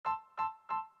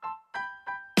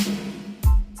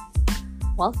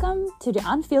Welcome to the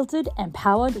Unfiltered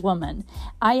Empowered Woman.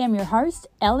 I am your host,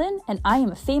 Ellen, and I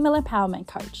am a female empowerment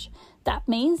coach. That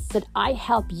means that I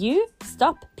help you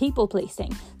stop people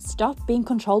pleasing, stop being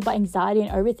controlled by anxiety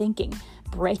and overthinking,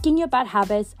 breaking your bad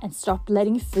habits, and stop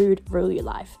letting food rule your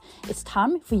life. It's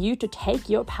time for you to take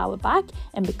your power back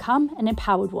and become an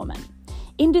empowered woman.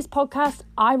 In this podcast,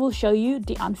 I will show you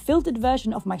the unfiltered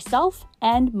version of myself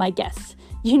and my guests.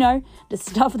 You know, the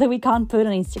stuff that we can't put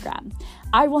on Instagram.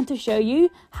 I want to show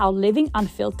you how living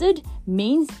unfiltered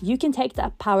means you can take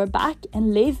that power back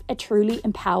and live a truly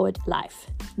empowered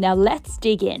life. Now let's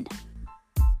dig in.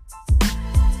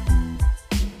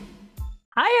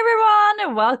 Hi everyone,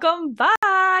 and welcome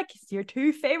back. It's your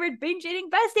two favorite binge eating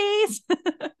besties.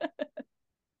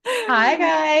 Hi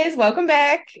guys, welcome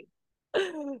back.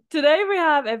 Today we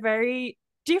have a very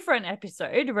different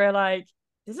episode where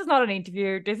this is not an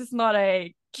interview, this is not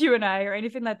a Q&A or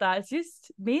anything like that. It's just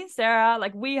me and Sarah.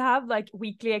 We have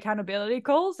weekly accountability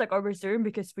calls over Zoom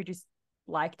because we just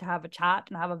like to have a chat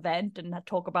and have a vent and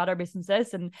talk about our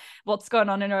businesses and what's going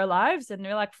on in our lives. And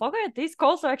we're like, fuck it, these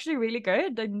calls are actually really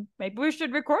good and maybe we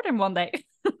should record them one day.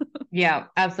 Yeah,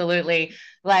 absolutely.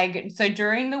 So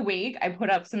during the week, I put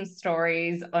up some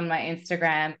stories on my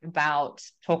Instagram about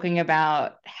talking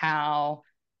about how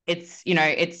it's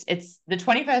the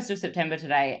 21st of September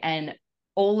today, and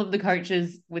all of the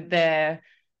coaches with their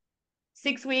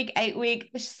 6-week, 8-week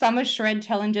summer shred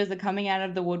challenges are coming out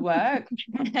of the woodwork.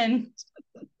 And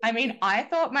I mean, I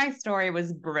thought my story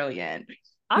was brilliant.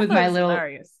 I thought it was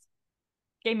hilarious.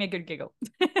 Gave me a good giggle.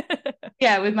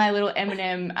 Yeah, with my little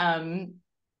Eminem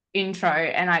intro,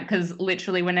 and because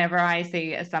literally whenever I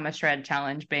see a summer shred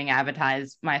challenge being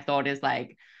advertised, my thought is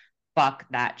fuck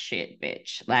that shit,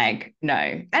 bitch.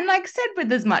 No. And said with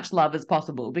as much love as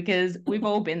possible, because we've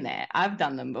all been there. I've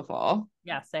done them before.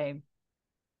 Yeah, same.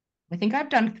 I think I've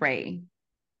done 3.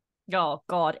 Oh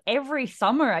God, every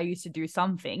summer I used to do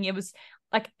something. It was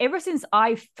ever since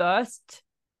I first,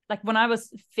 when I was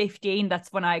 15,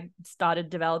 that's when I started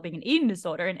developing an eating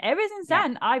disorder. And ever since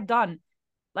then, I've done,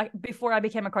 before I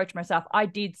became a coach myself, I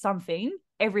did something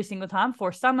every single time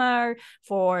for summer,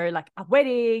 for a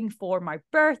wedding, for my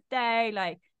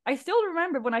birthday. I still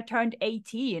remember when I turned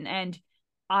 18 and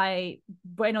I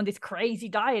went on this crazy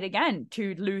diet again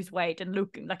to lose weight and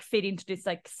look fit into this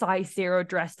size 0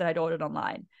 dress that I'd ordered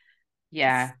online.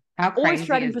 Yeah. How crazy always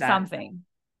shredding is for that? something.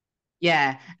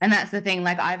 Yeah. And that's the thing.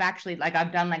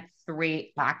 I've done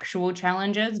 3 actual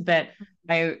challenges, but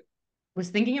I was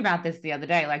thinking about this the other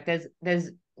day. There's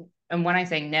and when I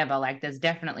say never, there's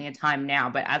definitely a time now,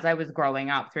 but as I was growing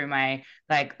up through my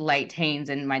late teens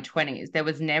and my 20s, there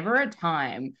was never a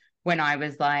time when I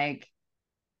was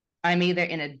I'm either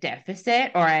in a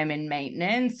deficit or I'm in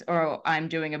maintenance or I'm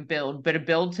doing a build. But a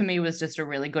build to me was just a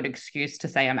really good excuse to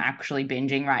say I'm actually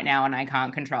binging right now and I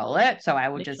can't control it. So I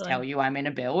would just tell you I'm in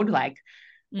a build,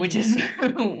 which is,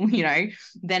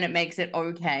 then it makes it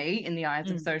okay in the eyes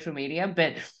of social media.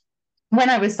 But when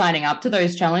I was signing up to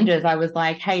those challenges, I was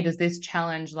like, hey, does this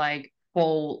challenge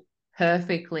fall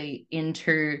perfectly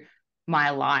into my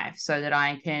life so that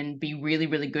I can be really,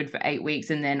 really good for 8 weeks?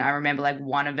 And then I remember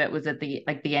one of it was at the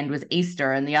end was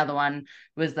Easter, and the other one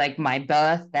was my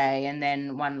birthday. And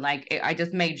then one, I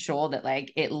just made sure that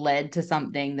it led to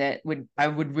something that I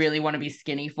would really want to be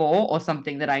skinny for, or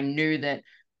something that I knew that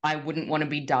I wouldn't want to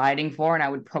be dieting for, and I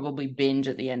would probably binge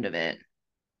at the end of it.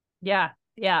 Yeah.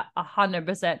 Yeah,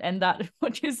 100%. And that,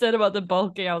 what you said about the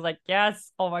bulking, I was like,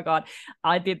 yes, oh my God,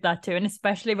 I did that too. And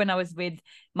especially when I was with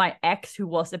my ex, who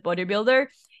was a bodybuilder,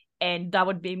 and that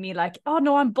would be me oh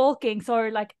no, I'm bulking.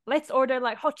 So let's order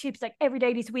hot chips every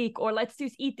day this week, or let's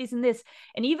just eat this and this.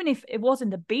 And even if it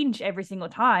wasn't a binge every single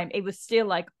time, it was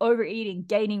still overeating,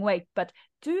 gaining weight, but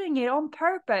doing it on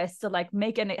purpose to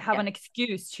have an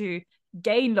excuse to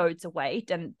gain loads of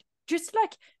weight, and just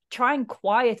try and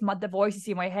quiet the voices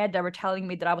in my head that were telling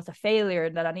me that I was a failure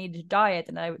and that I needed to diet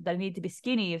and that I needed to be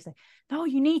skinny. It was no,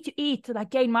 you need to eat to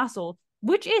gain muscle,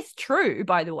 which is true,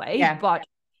 by the way, but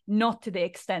not to the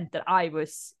extent that I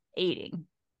was eating.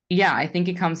 Yeah, I think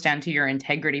it comes down to your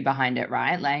integrity behind it,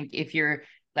 right? If you're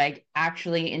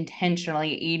actually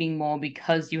intentionally eating more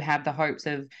because you have the hopes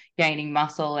of gaining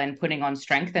muscle and putting on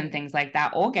strength and things like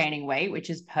that, or gaining weight, which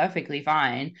is perfectly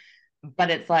fine.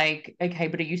 But it's okay,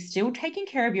 but are you still taking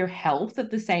care of your health at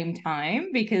the same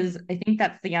time? Because I think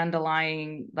that's the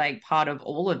underlying part of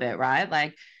all of it,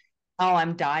 right? Oh,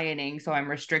 I'm dieting, so I'm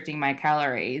restricting my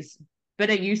calories.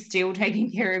 But are you still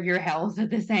taking care of your health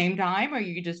at the same time, or are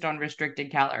you just on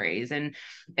restricted calories? And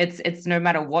it's no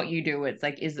matter what you do, it's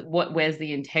where's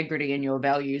the integrity and your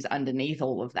values underneath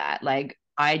all of that?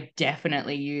 I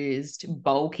definitely used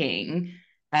bulking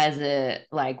as a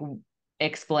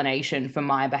explanation for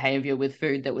my behavior with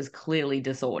food that was clearly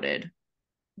disordered.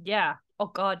 Yeah. Oh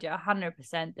God, yeah,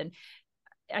 100%. And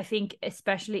I think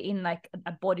especially in like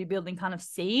a bodybuilding kind of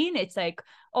scene, it's like,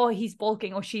 oh, he's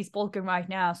bulking or she's bulking right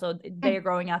now, so they're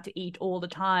going out to eat all the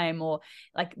time, or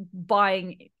like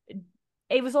buying.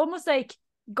 It was almost like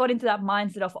got into that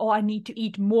mindset of, oh, I need to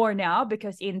eat more now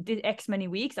because in this X many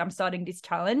weeks I'm starting this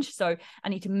challenge, so I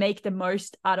need to make the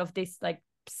most out of this like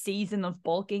season of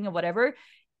bulking or whatever. And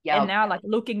Yeah. now, like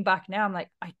looking back now, I'm like,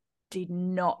 I did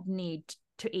not need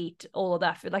to eat all of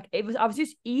that food. Like I was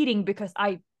just eating because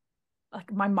I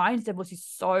like my mindset was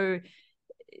just so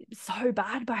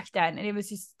bad back then, and it was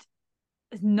just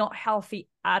not healthy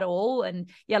at all. And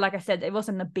yeah, like I said, it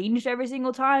wasn't a binge every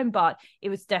single time, but it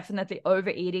was definitely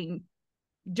overeating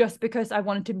just because I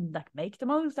wanted to like make the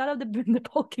most out of the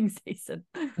bulking season.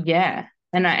 Yeah.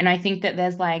 And I think that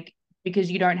there's like,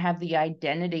 because you don't have the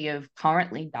identity of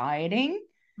currently dieting,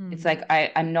 it's Mm. like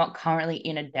I'm not currently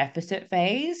in a deficit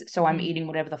phase, so I'm Mm. eating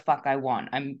whatever the fuck I want.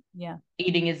 I'm Yeah.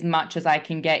 eating as much as I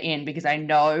can get in because I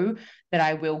know that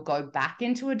I will go back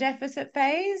into a deficit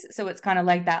phase. So it's kind of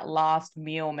like that last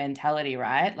meal mentality,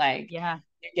 right? Like Yeah.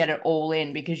 you get it all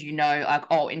in because you know, like,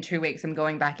 oh, in 2 weeks I'm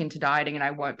going back into dieting and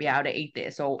I won't be able to eat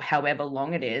this or however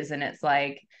long it is. And it's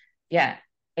like, yeah,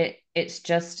 it's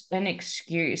just an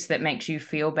excuse that makes you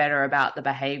feel better about the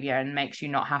behavior and makes you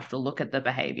not have to look at the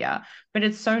behavior. But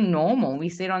it's so normal. We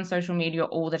see it on social media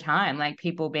all the time, like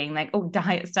people being like, oh,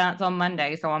 diet starts on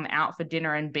Monday, so I'm out for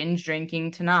dinner and binge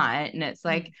drinking tonight. And it's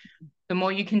like, Mm. the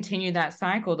more you continue that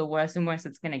cycle, the worse and worse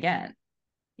it's going to get.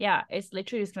 Yeah, it's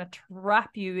literally just going to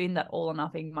trap you in that all or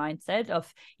nothing mindset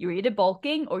of you're either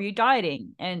bulking or you're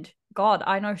dieting. And God,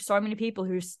 I know so many people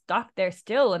who are stuck there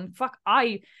still. And fuck,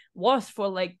 I was for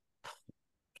like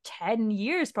 10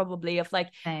 years probably of like,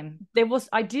 Same.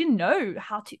 I didn't know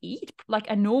how to eat like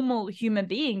a normal human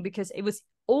being because it was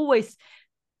always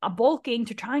a bulking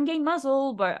to try and gain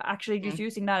muscle, but actually just Mm.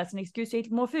 using that as an excuse to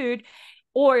eat more food.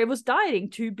 Or it was dieting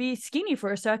to be skinny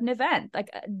for a certain event. Like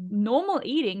normal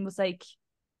eating was like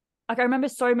I remember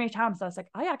so many times I was like,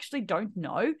 I actually don't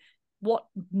know what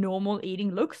normal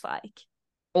eating looks like.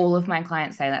 All of my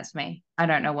clients say that to me. I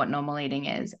don't know what normal eating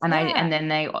is. Yeah. And then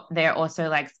they're also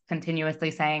like continuously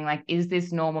saying like, is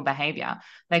this normal behavior?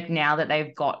 Like now that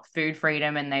they've got food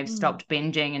freedom and they've Mm. stopped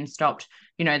binging and stopped,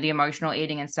 the emotional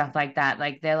eating and stuff like that,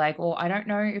 like they're like, well, I don't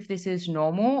know if this is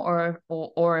normal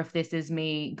or if this is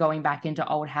me going back into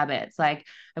old habits. Like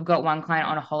I've got one client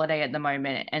on a holiday at the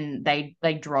moment and they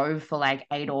drove for like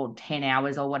 8 or 10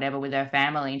 hours or whatever with her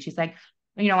family. And she's like,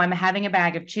 I'm having a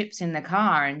bag of chips in the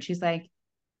car. And she's like,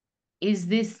 is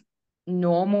this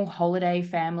normal holiday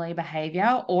family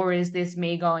behavior or is this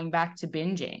me going back to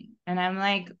binging? And I'm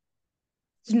like,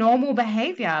 it's normal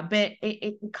behavior, but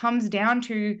it comes down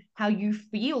to how you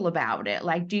feel about it.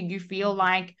 Like, do you feel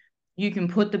like you can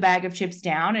put the bag of chips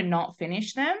down and not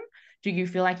finish them? Do you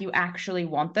feel like you actually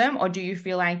want them? Or do you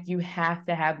feel like you have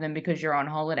to have them because you're on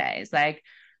holidays? Like,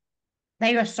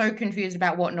 they are so confused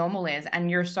about what normal is.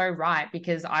 And you're so right,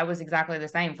 because I was exactly the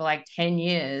same for like 10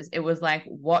 years. It was like,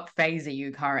 what phase are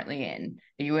you currently in?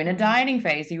 Are you in a Mm. dieting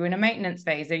phase? Are you in a maintenance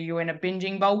phase? Are you in a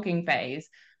binging bulking phase?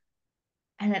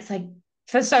 And it's like,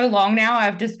 for so long now,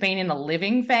 I've just been in a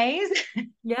living phase.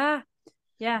 Yeah.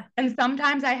 Yeah. And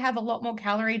sometimes I have a lot more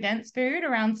calorie dense food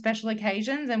around special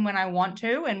occasions and when I want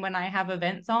to and when I have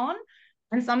events on.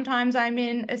 And sometimes I'm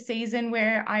in a season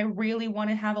where I really want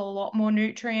to have a lot more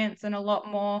nutrients and a lot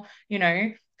more,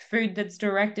 food that's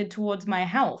directed towards my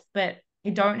health. But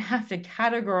you don't have to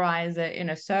categorize it in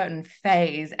a certain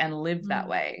phase and live that Mm.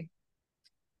 way.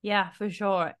 Yeah, for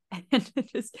sure. And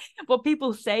just what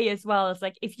people say as well is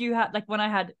like if you had like when I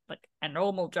had like a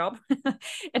normal job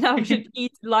and I should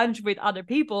eat lunch with other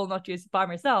people, not just by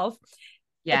myself,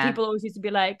 Yeah. people always used to be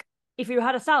like, if you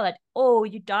had a salad, oh,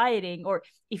 you're dieting, or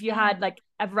if you Yeah. had like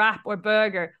a wrap or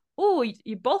burger, oh,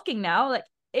 you're bulking now. Like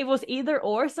it was either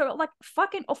or. So like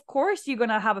fucking of course you're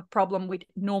gonna have a problem with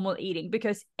normal eating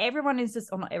because everyone is just,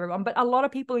 or not everyone, but a lot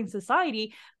of people in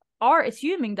society are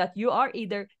assuming that you are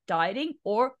either dieting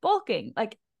or bulking.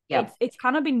 Like Yeah. it's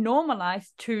kind of been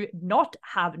normalized to not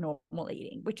have normal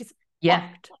eating, which is Yeah.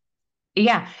 fucked.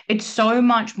 Yeah, it's so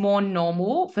much more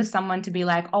normal for someone to be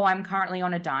like, oh, I'm currently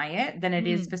on a diet than it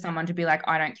is Mm. for someone to be like,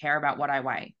 I don't care about what I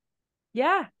weigh.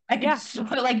 Yeah. Like it's Yeah.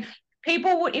 so like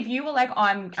people would, if you were like,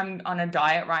 I'm on a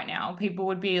diet right now, people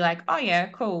would be like, oh yeah,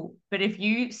 cool. But if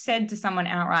you said to someone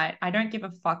outright, I don't give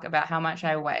a fuck about how much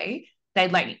I weigh,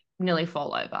 they'd like nearly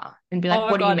fall over and be Oh like,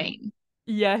 my what do you God. mean?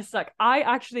 Yes, like I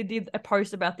actually did a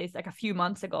post about this like a few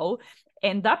months ago,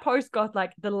 and that post got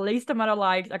like the least amount of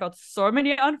likes. I got so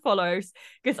many unfollows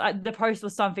because the post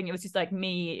was something. It was just like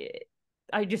me.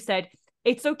 I just said,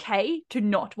 it's okay to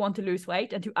not want to lose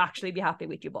weight and to actually be happy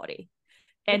with your body.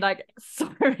 And like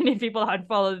so many people had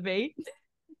followed me.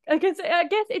 I guess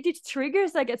it just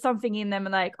triggers like something in them,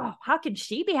 and like, oh, how can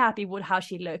she be happy with how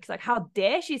she looks? Like, how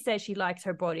dare she say she likes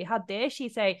her body? How dare she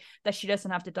say that she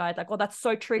doesn't have to diet? Like, oh, that's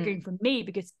so triggering for me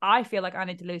because I feel like I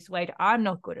need to lose weight. I'm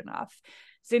not good enough.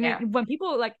 So when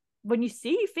people like, when you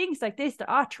see things like this that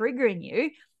are triggering you,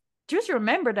 just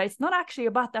remember that it's not actually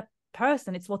about that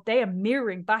person. It's what they are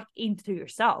mirroring back into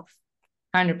yourself.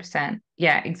 100%.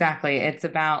 Yeah, exactly. It's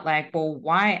about like, well,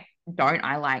 why don't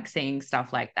I like seeing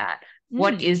stuff like that?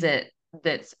 What is it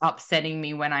that's upsetting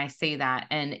me when I see that?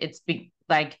 And it's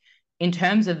like, in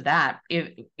terms of that,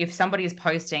 if somebody is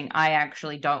posting, I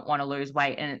actually don't want to lose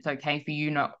weight, and it's okay for you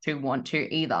not to want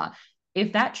to either.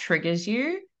 If that triggers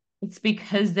you, it's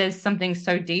because there's something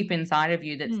so deep inside of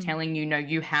you that's telling you, no,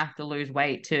 you have to lose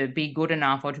weight to be good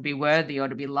enough or to be worthy or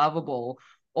to be lovable,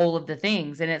 all of the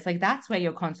things. And it's like, that's where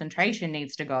your concentration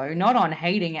needs to go, not on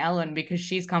hating Ellen because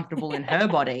she's comfortable in her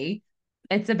body.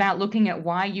 It's about looking at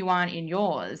why you aren't in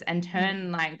yours and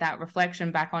turn like that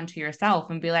reflection back onto yourself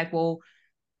and be like, well,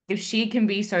 if she can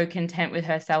be so content with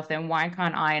herself, then why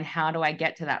can't I? And how do I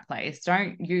get to that place?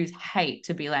 Don't use hate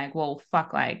to be like, well,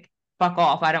 fuck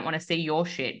off. I don't want to see your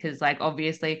shit. Because like,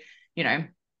 obviously, you know,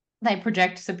 they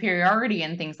project superiority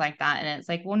and things like that. And it's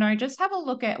like, well, no, just have a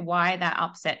look at why that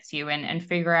upsets you, and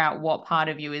figure out what part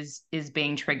of you is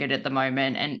being triggered at the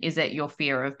moment. And is it your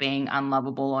fear of being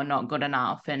unlovable or not good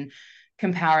enough, and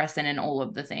comparison and all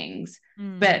of the things.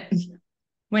 But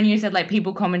when you said like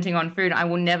people commenting on food, I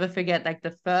will never forget like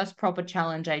the first proper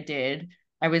challenge I did.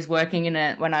 I was working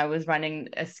when I was running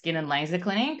a skin and laser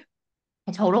clinic.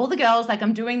 I told all the girls like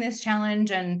I'm doing this challenge,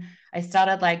 and I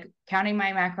started like counting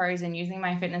my macros and using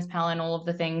my fitness pal and all of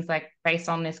the things like based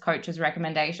on this coach's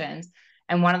recommendations.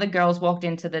 And one of the girls walked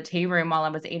into the tea room while I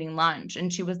was eating lunch,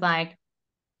 and she was like,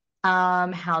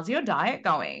 how's your diet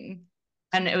going?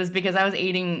 And it was because I was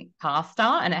eating pasta,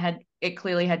 and it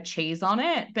clearly had cheese on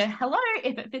it. But hello,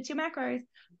 if it fits your macros.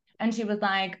 And she was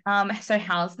like, so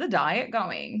how's the diet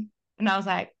going? And I was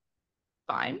like,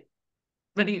 fine.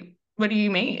 What do you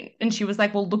mean? And she was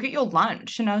like, well, look at your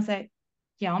lunch. And I was like,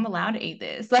 yeah, I'm allowed to eat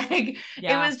this. Like,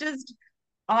 it was just,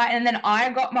 and then I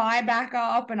got my back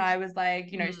up, and I was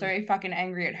like, so fucking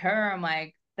angry at her. I'm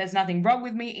like, there's nothing wrong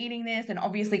with me eating this. And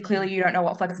obviously, clearly, you don't know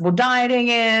what flexible dieting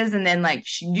is. And then, like,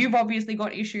 you've obviously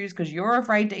got issues because you're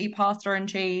afraid to eat pasta and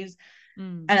cheese.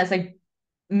 And it's like,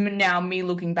 now me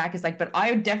looking back is like, but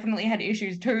I definitely had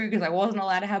issues too, because I wasn't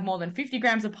allowed to have more than 50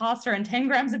 grams of pasta and 10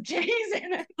 grams of cheese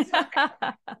in it. So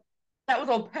that was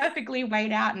all perfectly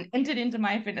weighed out and entered into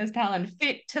my fitness pal and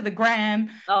fit to the gram.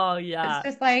 Oh yeah. It's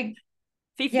just like,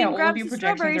 15 all of grams your of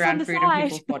projections strawberries on around the food and side.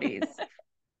 people's bodies.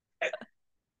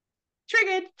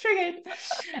 Triggered.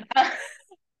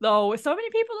 No, so many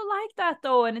people are like that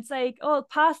though, and it's like, oh,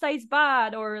 pasta is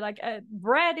bad, or like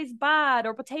bread is bad,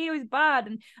 or potato is bad.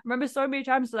 And I remember so many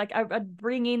times like I'd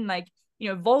bring in like,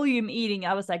 volume eating.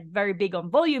 I was like very big on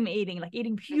volume eating, like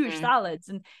eating huge salads.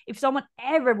 And if someone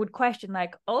ever would question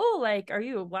like, oh, like, are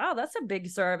you, wow, that's a big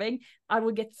serving, I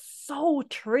would get so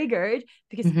triggered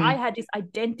because I had this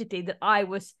identity that I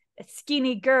was a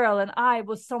skinny girl, and I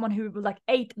was someone who like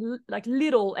ate like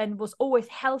little and was always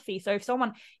healthy. So if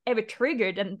someone ever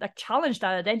triggered and like challenged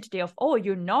that identity of, oh,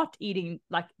 you're not eating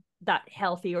like that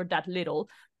healthy or that little,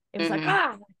 it was like,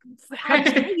 how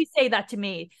dare you say that to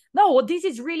me? No, this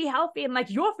is really healthy, and like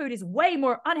your food is way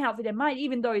more unhealthy than mine,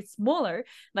 even though it's smaller.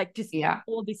 Like just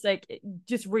all these like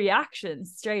just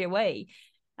reactions straight away.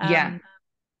 But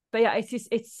yeah,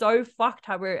 it's so fucked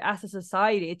how we're, as a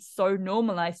society, it's so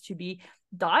normalized to be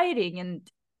dieting. And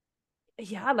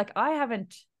yeah, like I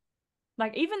haven't,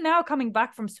 like even now coming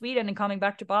back from Sweden and coming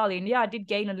back to Bali, and yeah, I did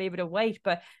gain a little bit of weight,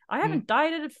 but I haven't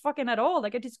dieted fucking at all.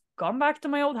 Like I just gone back to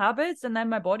my old habits, and then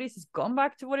my body's just gone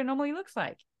back to what it normally looks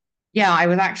like. Yeah, I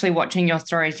was actually watching your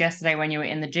stories yesterday when you were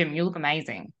in the gym. You look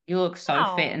amazing. You look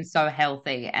so fit and so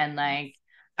healthy. And like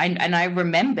I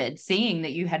remembered seeing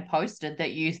that you had posted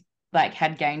that you like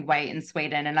had gained weight in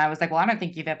Sweden, and I was like, well, I don't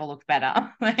think you've ever looked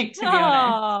better, like, to be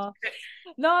honest.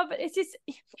 No, but it's just,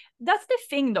 that's the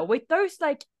thing though with those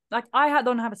like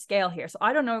don't have a scale here, so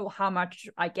I don't know how much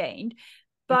I gained.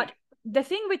 But the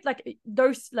thing with like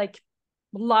those like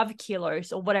love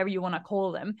kilos or whatever you want to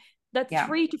call them, that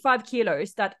 3 to 5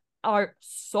 kilos that are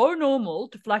so normal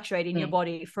to fluctuate in your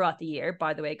body throughout the year,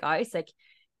 by the way, guys, like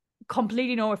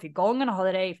completely normal if you're going on a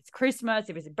holiday, if it's Christmas,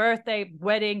 if it's a birthday,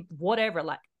 wedding, whatever,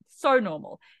 like so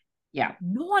normal. Yeah.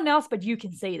 No one else but you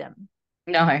can see them.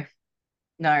 No.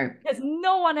 Because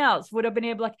no one else would have been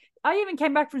able, like, I even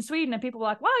came back from Sweden and people were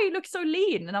like, wow, you look so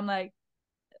lean. And I'm like,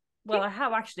 well, I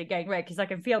have actually gained weight because I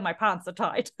can feel my pants are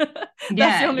tight.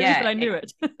 That's the Yeah, only reason yeah, I knew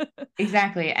it.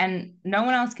 exactly. And no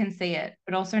one else can see it,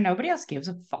 but also nobody else gives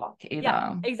a fuck Yeah,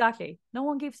 either. exactly. No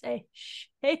one gives a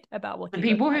shit about what The you look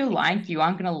people like who except like you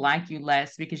aren't going to like you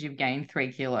less because you've gained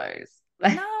 3 kilos.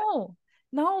 no,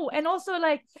 no. And also,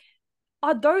 like,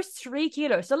 are those 3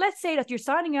 kilos? So let's say that you're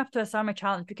signing up to a summer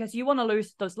challenge because you want to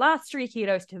lose those last 3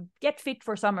 kilos to get fit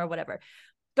for summer or whatever.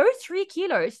 Those 3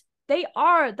 kilos, they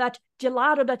are that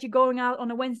gelato that you're going out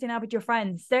on a Wednesday night with your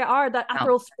friends. They are that No.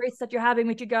 Aperol spritz that you're having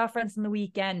with your girlfriends on the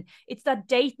weekend. It's that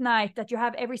date night that you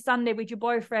have every Sunday with your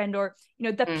boyfriend, or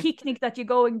the Mm. picnic that you're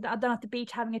going down at the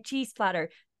beach having a cheese platter.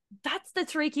 That's the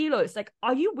 3 kilos. Like,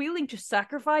 are you willing to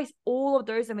sacrifice all of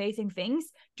those amazing things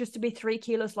just to be 3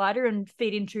 kilos lighter and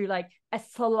fit into like a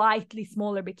slightly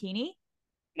smaller bikini?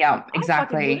 Yeah, I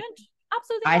fucking exactly. wouldn't.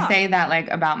 Absolutely I not. say that like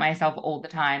about myself all the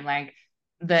time. Like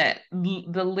the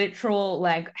literal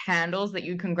like handles that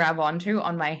you can grab onto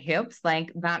on my hips,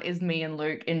 like that is me and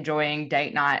Luke enjoying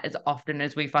date night as often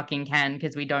as we fucking can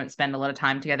because we don't spend a lot of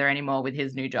time together anymore with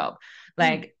his new job.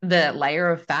 Mm. Like the layer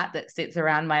of fat that sits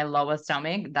around my lower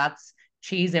stomach, that's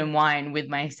cheese and wine with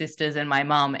my sisters and my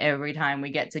mum every time we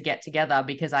get together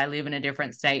because I live in a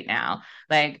different state now.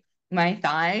 Like my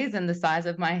thighs and the size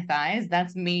of my thighs,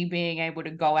 that's me being able to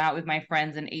go out with my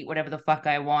friends and eat whatever the fuck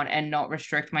I want and not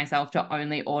restrict myself to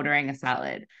only ordering a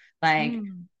salad. Like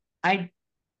Mm. I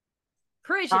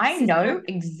Preach it, I sister. know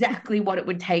exactly what it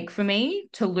would take for me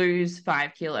to lose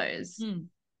 5 kilos. Mm.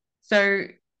 So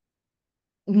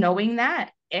knowing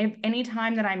that, if any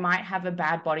time that I might have a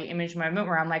bad body image moment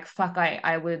where I'm like, fuck,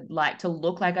 I would like to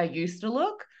look like I used to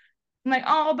look. I'm like,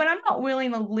 oh, but I'm not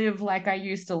willing to live like I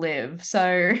used to live.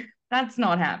 So that's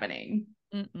not happening.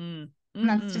 Mm-mm. And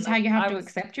that's Mm-mm. just how Like you have I to was,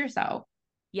 accept yourself.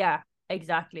 yeah,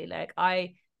 exactly. Like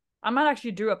I might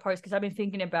actually do a post because I've been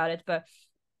thinking about it. But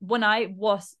when I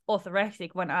was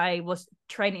orthorexic, when I was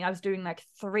training, I was doing like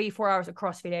 3-4 hours of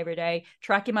CrossFit every day,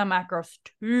 tracking my macros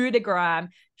to the gram,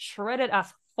 shredded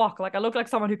as fuck. Like I look like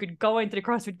someone who could go into the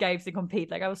CrossFit Games and compete.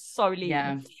 Like I was so lean.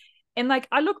 Yeah. And like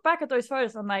I look back at those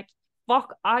photos, I'm like,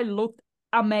 fuck, I looked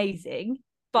amazing.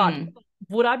 But Mm,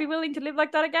 would I be willing to live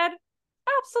like that again?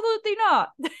 Absolutely not.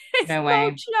 There's no no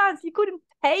way. chance. You couldn't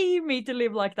pay me to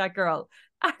live like that, girl.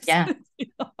 Yeah.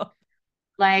 Absolutely not.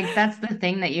 Like that's the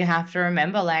thing that you have to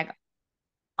remember. Like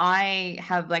I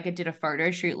have like I did a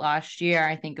photo shoot last year.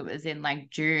 I think it was in like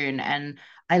June, and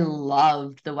I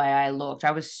loved the way I looked.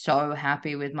 I was so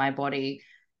happy with my body.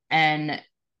 And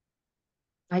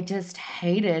I just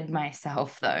hated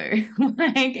myself though.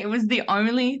 Like it was the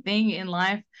only thing in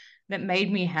life that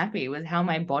made me happy was how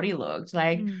my body looked.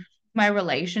 Like Mm, my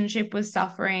relationship was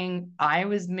suffering. I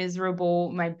was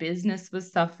miserable. My business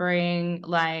was suffering.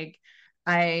 Like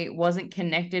I wasn't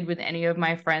connected with any of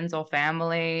my friends or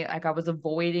family. Like I was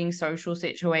avoiding social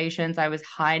situations. I was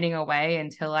hiding away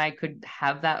until I could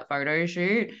have that photo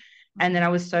shoot. And then mm, I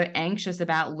was so anxious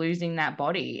about losing that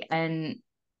body. And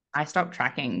I stopped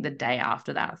tracking the day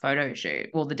after that photo shoot,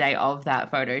 well, the day of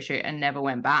that photo shoot, and never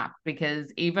went back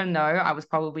because even though I was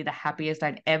probably the happiest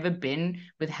I'd ever been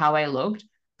with how I looked,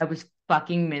 I was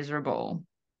fucking miserable.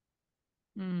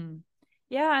 mm.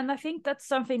 Yeah, and I think that's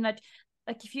something that,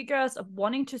 like, if you girls are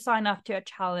wanting to sign up to a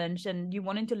challenge and you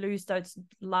wanting to lose those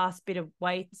last bit of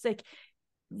weight, it's like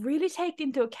really take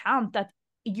into account that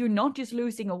you're not just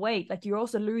losing a weight, like you're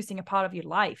also losing a part of your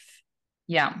life.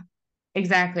 Yeah,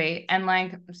 exactly. And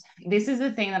like, this is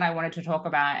the thing that I wanted to talk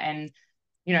about. And,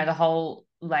 the whole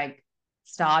like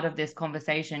start of this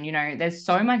conversation, there's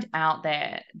so much out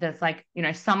there that's like,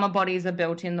 summer bodies are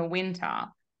built in the winter.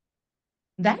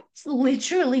 That's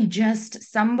literally just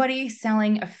somebody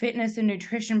selling a fitness and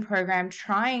nutrition program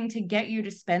trying to get you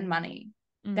to spend money.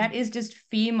 Mm, That is just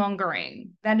fear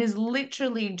mongering. That is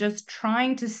literally just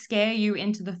trying to scare you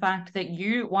into the fact that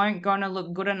you won't gonna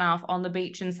look good enough on the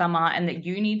beach in summer and that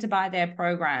you need to buy their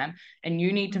program and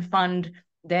you need to mm, fund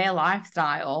their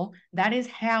lifestyle. That is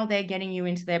how they're getting you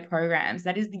into their programs.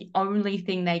 That is the only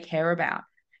thing they care about.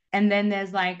 And then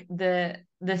there's like the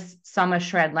summer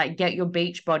shred, like get your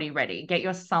beach body ready, get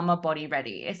your summer body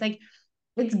ready. It's like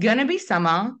it's gonna be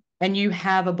summer and you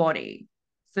have a body.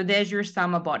 So there's your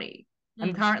summer body.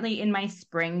 I'm mm, currently in my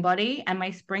spring body, and my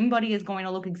spring body is going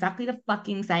to look exactly the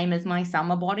fucking same as my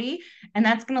summer body. And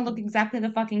that's going to look exactly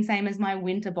the fucking same as my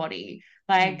winter body.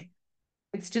 mm, Like,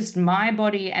 it's just my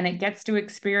body, and it gets to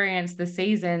experience the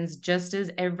seasons just as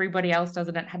everybody else does.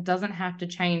 It doesn't have to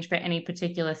change for any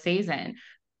particular season.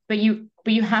 But you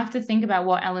have to think about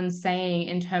what Ellen's saying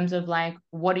in terms of like,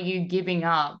 what are you giving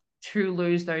up to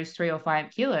lose those 3 or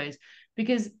 5 kilos?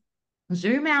 Because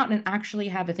zoom out and actually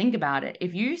have a think about it.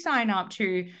 If you sign up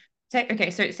to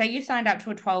say you signed up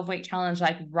to a 12-week challenge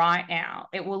like right now.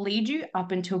 It will lead you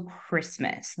up until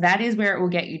Christmas. That is where it will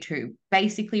get you to.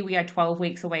 Basically, we are 12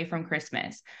 weeks away from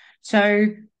Christmas. So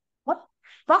what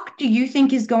the fuck do you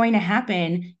think is going to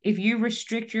happen if you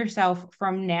restrict yourself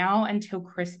from now until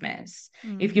Christmas?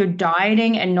 If you're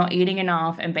dieting and not eating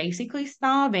enough and basically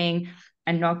starving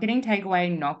and not getting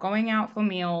takeaway, not going out for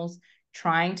meals,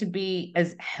 trying to be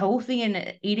as healthy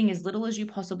and eating as little as you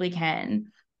possibly can.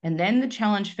 And then the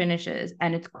challenge finishes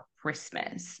and it's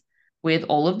Christmas with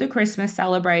all of the Christmas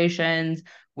celebrations,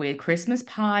 with Christmas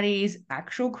parties,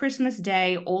 actual Christmas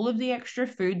Day, all of the extra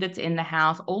food that's in the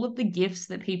house, all of the gifts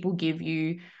that people give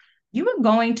you. You are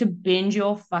going to binge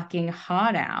your fucking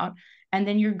heart out. And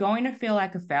then you're going to feel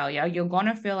like a failure. You're going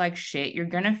to feel like shit. You're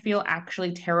going to feel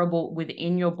actually terrible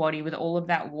within your body with all of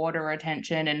that water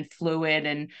retention and fluid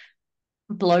and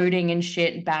bloating and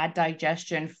shit, bad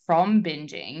digestion from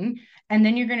binging. And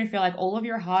then you're going to feel like all of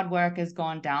your hard work has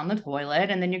gone down the toilet.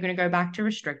 And then you're going to go back to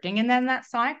restricting. And then that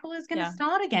cycle is going to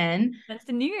start again. That's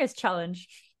the New Year's challenge.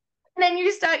 And then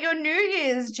you start your New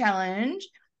Year's challenge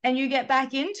and you get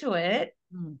back into it.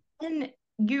 And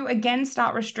you again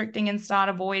start restricting and start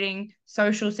avoiding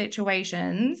social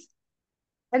situations.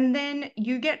 And then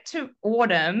you get to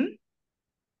autumn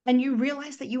and you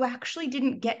realize that you actually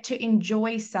didn't get to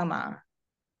enjoy summer.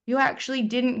 You actually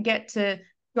didn't get to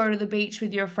go to the beach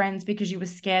with your friends because you were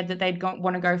scared that they'd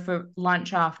want to go for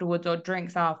lunch afterwards or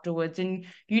drinks afterwards. And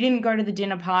you didn't go to the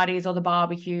dinner parties or the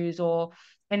barbecues or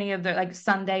any of the like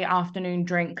Sunday afternoon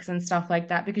drinks and stuff like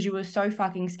that because you were so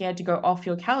fucking scared to go off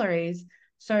your calories.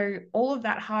 So all of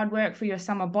that hard work for your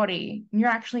summer body, you're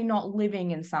actually not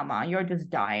living in summer. You're just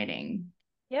dieting.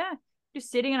 Yeah. You're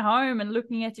sitting at home and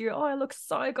looking at you. Oh, I look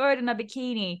so good in a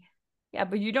bikini. Yeah,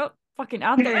 but you don't fucking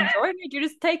out there enjoying it. You're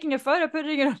just taking a photo,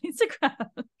 putting it on Instagram.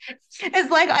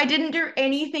 It's like I didn't do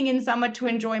anything in summer to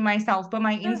enjoy myself, but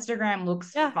my Instagram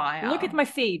looks fire. Look at my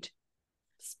feed.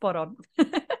 Spot on.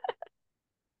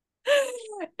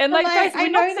 And like guys, I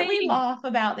know that we laugh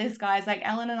about this, guys. Like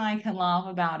Ellen and I can laugh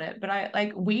about it,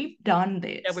 but we've done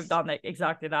this. Yeah, we've done it.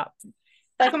 Exactly that.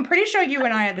 Like I'm pretty sure you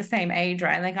and I are the same age,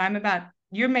 right? Like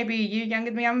you're maybe a year younger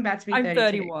than me. I'm about to be 32.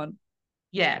 31.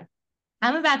 Yeah.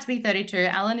 I'm about to be 32.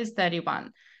 Ellen is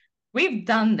 31. We've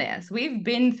done this. We've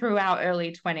been through our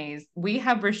early 20s. We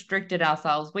have restricted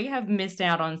ourselves. We have missed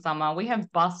out on summer. We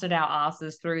have busted our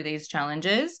asses through these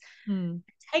challenges.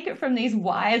 Take it from these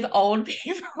wise old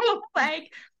people.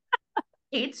 Like,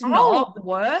 it's not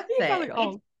worth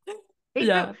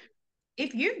it.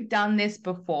 If you've done this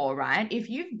before, right? If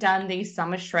you've done these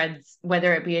summer shreds,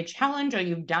 whether it be a challenge or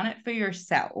you've done it for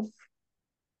yourself,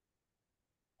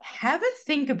 have a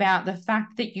think about the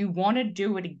fact that you want to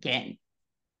do it again.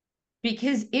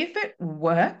 Because if it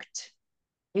worked,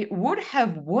 it would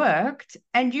have worked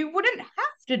and you wouldn't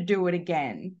have to do it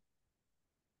again.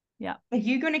 Yeah. Are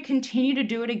you going to continue to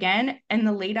do it again in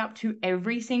the lead up to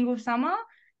every single summer?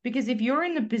 Because if you're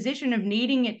in the position of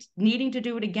needing to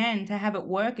do it again to have it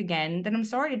work again, then I'm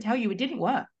sorry to tell you, it didn't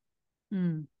work.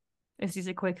 This is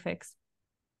a quick fix.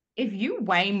 If you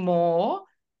weigh more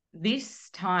this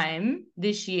time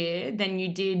this year than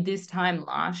you did this time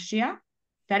last year,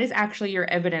 that is actually your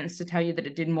evidence to tell you that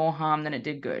it did more harm than it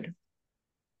did good.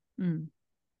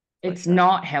 It's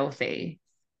not healthy.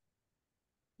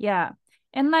 Yeah.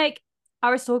 And like I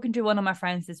was talking to one of my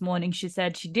friends this morning. She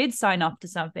said she did sign up to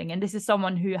something. And this is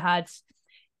someone who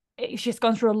she's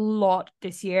gone through a lot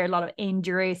this year, a lot of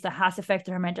injuries that has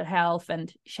affected her mental health.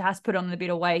 And she has put on a bit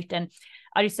of weight. And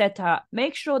I just said to her,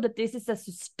 make sure that this is a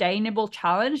sustainable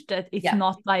challenge, that it's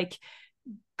not like,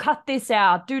 cut this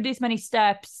out, do this many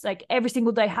steps, like every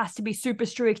single day has to be super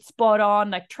strict, spot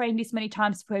on, like train this many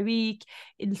times per week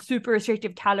in super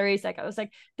restrictive calories. Like I was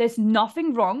like, there's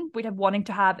nothing wrong with wanting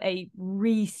to have a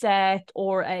reset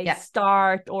or a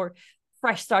start or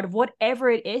fresh start of whatever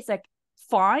it is. Like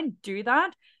fine, do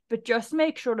that, but just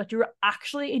make sure that you're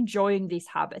actually enjoying these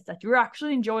habits, that you're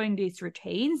actually enjoying these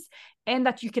routines, and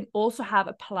that you can also have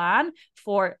a plan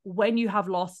for when you have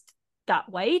lost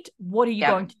that weight, what are you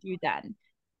going to do then?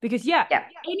 Because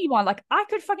anyone, like I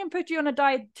could fucking put you on a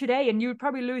diet today and you would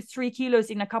probably lose 3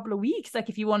 kilos in a couple of weeks, like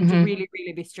if you wanted to really,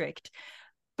 really be strict.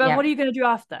 But what are you going to do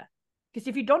after? Because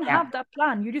if you don't have that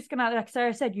plan, you're just going to, like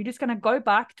Sarah said, you're just going to go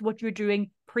back to what you're doing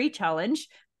pre-challenge,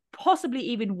 possibly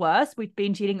even worse with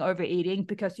binge eating, overeating,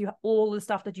 because you have all the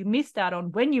stuff that you missed out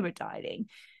on when you were dieting.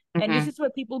 And this is where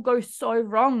people go so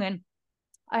wrong. And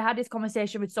I had this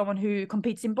conversation with someone who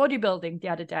competes in bodybuilding the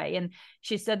other day, and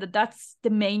she said that that's the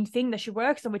main thing that she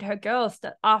works on with her girls,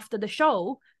 that after the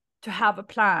show to have a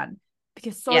plan,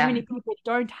 because so many people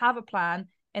don't have a plan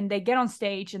and they get on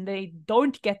stage and they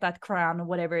don't get that crown or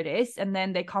whatever it is, and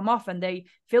then they come off and they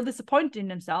feel disappointed in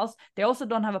themselves. They also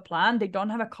don't have a plan, they don't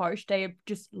have a coach, they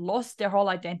just lost their whole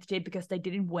identity because they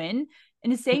didn't win.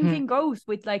 And the same thing goes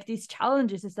with like these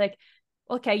challenges. It's like,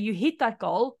 okay, you hit that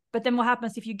goal, but then what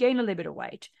happens if you gain a little bit of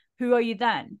weight? Who are you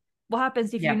then? What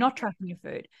happens if you're not tracking your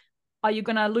food? Are you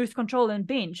gonna lose control and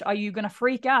binge? Are you gonna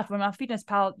freak out when my fitness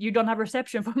pal, you don't have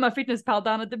reception for my fitness pal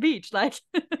down at the beach? Like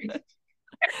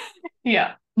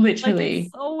Yeah, like literally.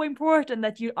 it's so important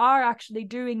that you are actually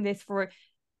doing this for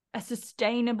a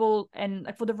sustainable and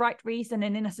like for the right reason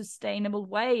and in a sustainable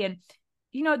way. And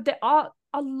you know, there are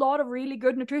a lot of really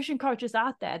good nutrition coaches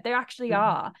out there. There actually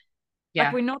are. Like,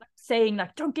 Yeah. we're not saying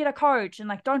like don't get a coach and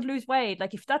like don't lose weight.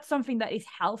 Like if that's something that is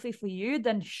healthy for you,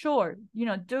 then sure, you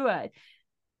know, do it.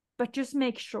 But just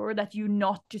make sure that you're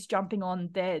not just jumping on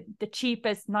the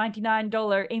cheapest $99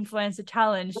 influencer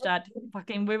challenge that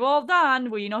fucking we've all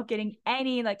done, where you're not getting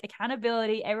any like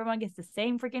accountability. Everyone gets the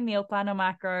same freaking meal plan or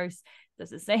macros, does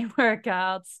the same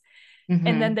workouts.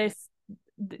 And then there's,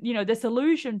 you know, the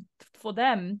solution for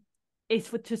them is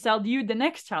to sell you the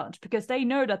next challenge, because they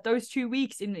know that those 2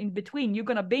 weeks in between you're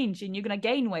gonna binge and you're gonna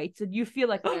gain weight, and you feel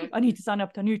like, oh, I need to sign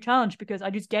up to a new challenge because I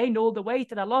just gained all the weight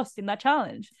that I lost in that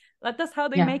challenge. Like that's how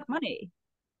they make money.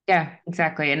 Yeah,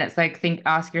 exactly. And it's like,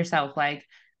 ask yourself, like,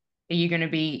 are you going to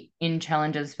be in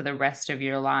challenges for the rest of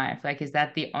your life? Like, is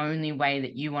that the only way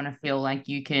that you want to feel like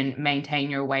you can maintain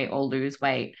your weight or lose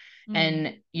weight?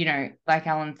 And, you know, like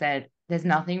Alan said, there's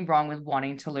nothing wrong with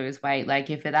wanting to lose weight. Like,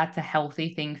 if that's a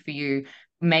healthy thing for you,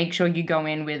 make sure you go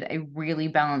in with a really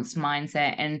balanced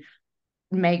mindset, and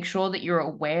make sure that you're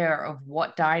aware of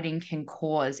what dieting can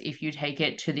cause if you take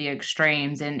it to the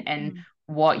extremes, and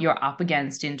what you're up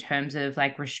against in terms of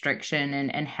like restriction,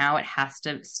 and how it has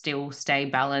to still stay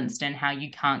balanced, and how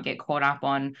you can't get caught up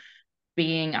on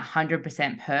being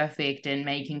 100% perfect and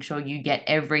making sure you get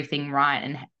everything right,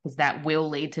 and because that will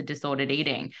lead to disordered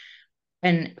eating.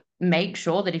 And make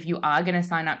sure that if you are going to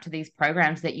sign up to these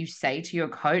programs, that you say to your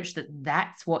coach that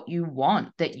that's what you want,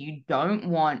 that you don't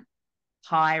want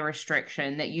high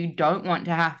restriction, that you don't want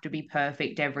to have to be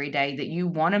perfect every day, that you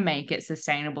want to make it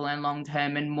sustainable and long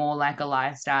term and more like a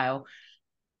lifestyle.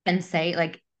 And say,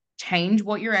 like, change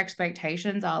what your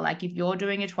expectations are. Like, if you're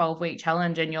doing a 12-week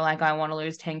challenge and you're like, I want to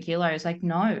lose 10 kilos, like,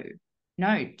 no,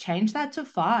 change that to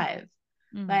 5.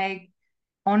 Like,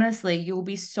 honestly, you'll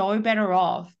be so better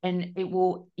off, and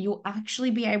you'll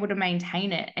actually be able to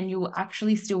maintain it, and you'll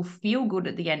actually still feel good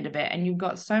at the end of it. And you've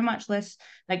got so much less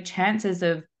like chances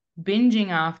of binging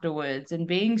afterwards and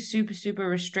being super, super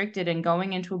restricted and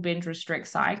going into a binge restrict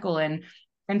cycle. And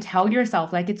tell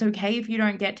yourself, like, it's okay if you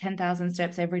don't get 10,000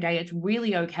 steps every day. It's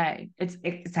really okay.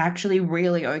 It's actually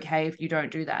really okay if you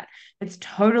don't do that. It's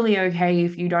totally okay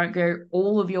if you don't go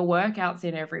all of your workouts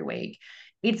in every week.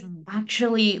 It's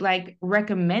actually like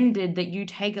recommended that you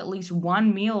take at least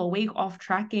one meal a week off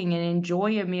tracking and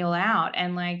enjoy a meal out.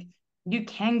 And like, you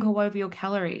can go over your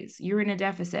calories. You're in a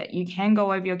deficit. You can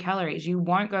go over your calories. You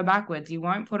won't go backwards. You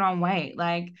won't put on weight.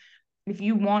 Like, if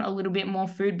you want a little bit more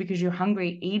food because you're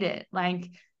hungry, eat it. Like,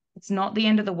 it's not the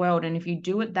end of the world. And if you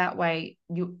do it that way,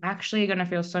 you actually are going to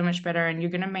feel so much better, and you're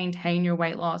going to maintain your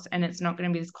weight loss. And it's not going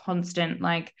to be this constant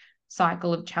like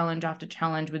cycle of challenge after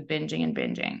challenge with binging and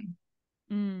binging.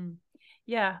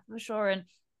 Yeah, for sure. And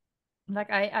like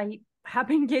I have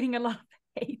been getting a lot of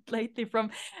hate lately from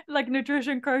like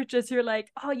nutrition coaches who are like,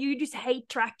 oh, you just hate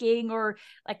tracking, or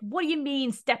like, what do you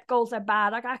mean step goals are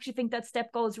bad? Like, I actually think that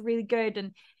step goal is really good.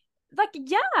 And like,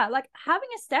 yeah, like having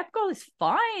a step goal is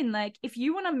fine. Like, if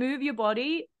you want to move your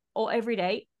body or every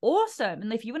day, awesome.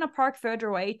 And if you want to park further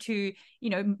away to, you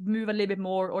know, move a little bit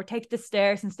more or take the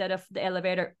stairs instead of the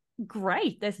elevator,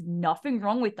 great. There's nothing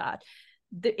wrong with that.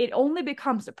 It only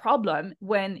becomes a problem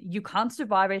when you can't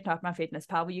survive it at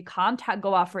MyFitnessPal, where you can't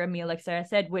go out for a meal, like Sarah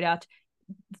said, without,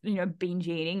 you know, binge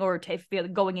eating or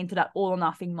going into that all or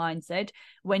nothing mindset.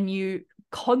 When you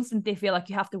constantly feel like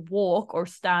you have to walk or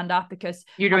stand up because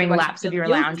you're doing laps you of feel your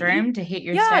guilty. lounge room to hit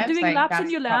your Yeah, steps. doing like, laps in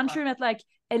your lounge room at like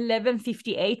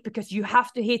 11:58 because you have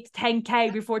to hit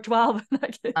 10K before 12.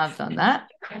 I've done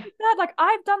that. Yeah, like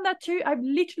I've done that too. I've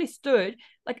literally stood,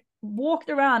 like walked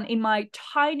around in my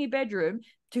tiny bedroom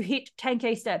to hit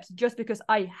 10K steps just because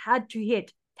I had to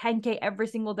hit 10K every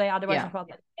single day. Otherwise, I felt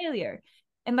like a failure.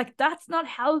 And like, that's not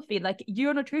healthy. Like,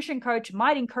 your nutrition coach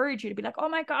might encourage you to be like, oh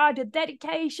my God, the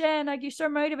dedication, like you're so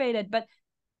motivated. But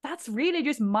that's really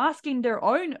just masking their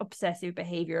own obsessive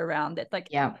behavior around it. Like,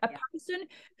 a person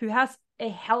who has a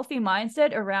healthy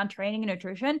mindset around training and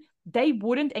nutrition, they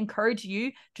wouldn't encourage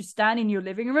you to stand in your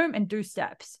living room and do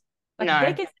steps. Like,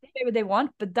 they can say whatever they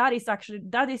want, but that is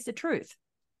the truth.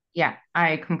 Yeah,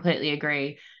 I completely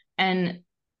agree. And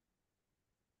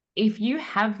if you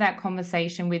have that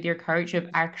conversation with your coach of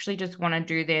actually just want to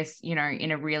do this, you know,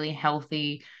 in a really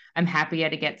healthy, I'm happier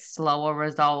to get slower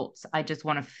results. I just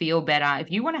want to feel better.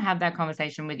 If you want to have that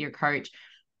conversation with your coach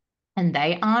and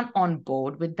they aren't on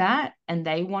board with that and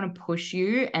they want to push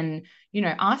you and, you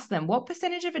know, ask them what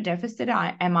percentage of a deficit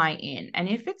am I in? And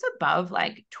if it's above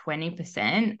like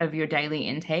 20% of your daily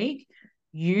intake,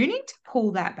 you need to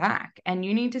pull that back and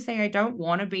you need to say, I don't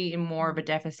want to be in more of a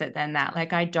deficit than that.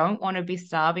 Like, I don't want to be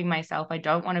starving myself. I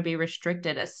don't want to be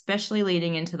restricted, especially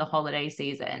leading into the holiday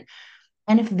season.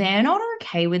 And if they're not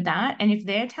okay with that, and if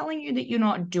they're telling you that you're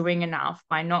not doing enough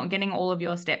by not getting all of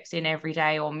your steps in every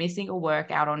day or missing a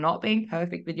workout or not being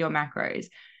perfect with your macros,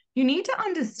 you need to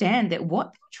understand that what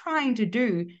they're trying to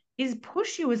do is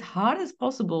push you as hard as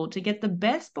possible to get the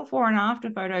best before and after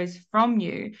photos from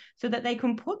you so that they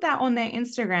can put that on their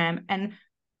Instagram and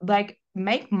like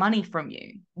make money from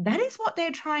you. That is what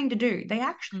they're trying to do. They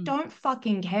actually Mm, don't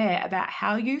fucking care about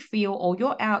how you feel or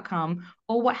your outcome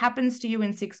or what happens to you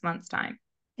in 6 months' time.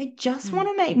 They just want mm,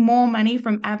 to make more money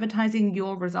from advertising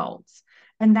your results.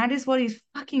 And that is what is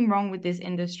fucking wrong with this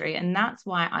industry. And that's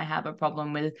why I have a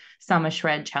problem with summer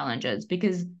shred challenges,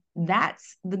 because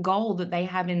that's the goal that they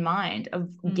have in mind of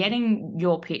mm. getting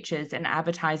your pictures and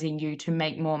advertising you to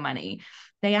make more money.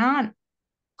 They aren't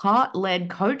heart-led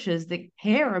coaches that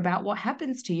care about what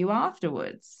happens to you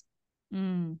afterwards.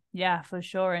 Yeah, for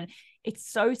sure. And it's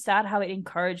so sad how it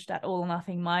encouraged that all or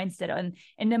nothing mindset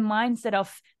and the mindset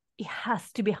of it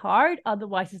has to be hard,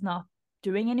 otherwise it's not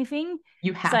doing anything.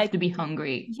 You It's have like, to be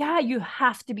hungry. yeah, you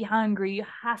have to be hungry. You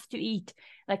have to eat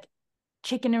like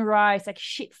chicken and rice, like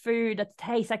shit food that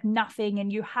tastes like nothing,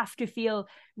 and you have to feel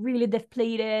really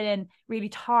depleted and really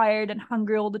tired and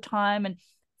hungry all the time. And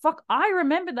fuck, I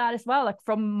remember that as well, like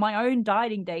from my own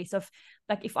dieting days of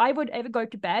like if I would ever go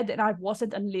to bed and I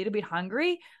wasn't a little bit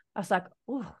hungry, I was like,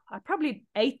 oh, I probably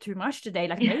ate too much today.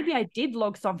 Like maybe I did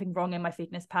log something wrong in my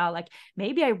fitness pal. Like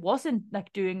maybe I wasn't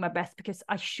like doing my best because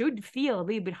I should feel a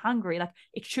little bit hungry. Like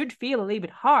it should feel a little bit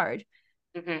hard.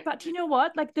 Mm-hmm. But you know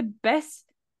what? Like the best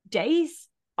days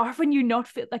are when you not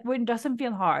feel like when it doesn't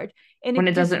feel hard, and When it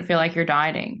it just doesn't feel like you're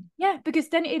dieting. yeah, because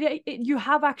then you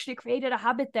have actually created a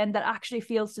habit then that actually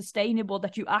feels sustainable,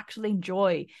 that you actually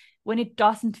enjoy when it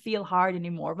doesn't feel hard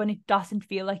anymore, when it doesn't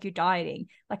feel like you're dieting.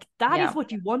 Like that is Yeah.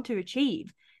 what you want to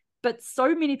achieve. But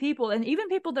so many people, and even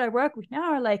people that I work with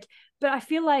now, are like, but I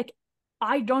feel like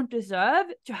I don't deserve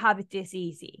to have it this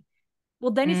easy.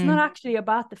 Well, then it's not Mm. actually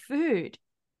about the food.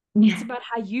 It's Yeah. about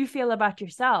how you feel about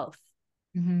yourself.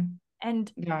 Mm-hmm.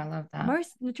 And Yeah, I love that.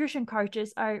 most nutrition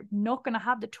coaches are not going to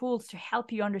have the tools to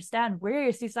help you understand where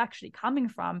is this actually coming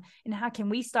from and how can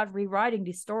we start rewriting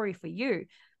this story for you,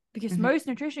 because Mm-hmm. most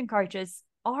nutrition coaches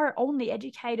are only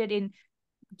educated in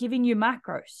giving you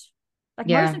macros. Like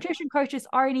most Yeah. nutrition coaches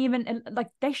aren't even like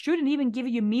they shouldn't even give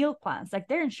you meal plans. Like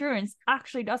their insurance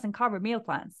actually doesn't cover meal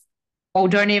plans. Oh,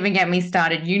 don't even get me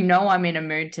started. You know I'm in a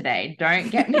mood today. Don't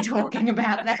get me talking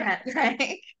about that.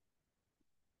 Like,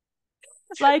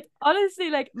 Like honestly,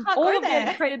 like can't go all of the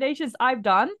there. accreditations I've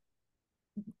done,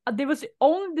 there was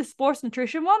only the sports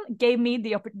nutrition one gave me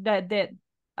the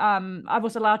I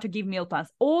was allowed to give meal plans.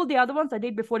 All the other ones I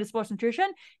did before the sports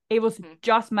nutrition, it was Mm-hmm.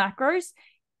 just macros.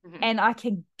 Mm-hmm. And I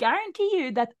can guarantee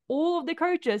you that all of the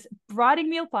coaches writing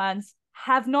meal plans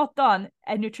have not done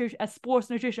a sports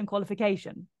nutrition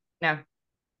qualification. No.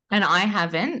 And I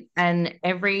haven't. And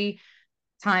every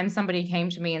time somebody came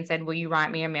to me and said, will you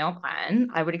write me a meal plan?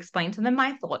 I would explain to them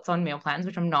my thoughts on meal plans,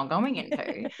 which I'm not going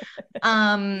into.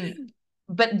 Um,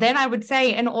 but then I would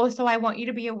say, and also I want you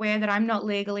to be aware that I'm not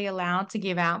legally allowed to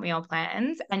give out meal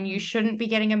plans, and you Mm, shouldn't be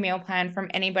getting a meal plan from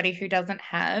anybody who doesn't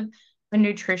have a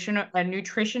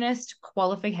nutritionist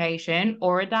qualification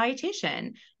or a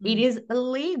dietitian. It mm, is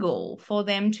illegal for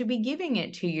them to be giving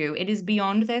it to you. It is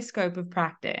beyond their scope of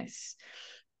practice.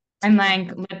 And yeah.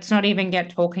 like, let's not even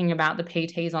get talking about the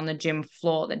PTs on the gym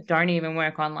floor that don't even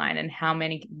work online and how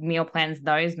many meal plans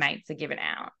those mates are giving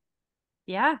out.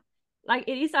 Yeah. Like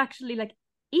it is actually like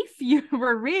if you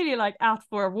were really like out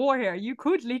for a war here, you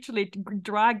could literally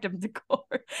drag them to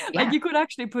court. Like Yeah. you could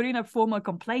actually put in a formal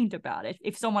complaint about it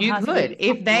if someone You has really could.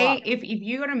 fucked you up. If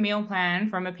you got a meal plan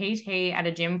from a PT at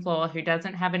a gym floor who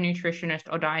doesn't have a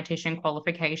nutritionist or dietitian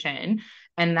qualification,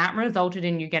 and that resulted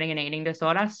in you getting an eating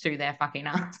disorder, sue their fucking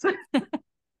ass.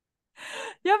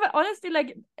 Yeah, but honestly,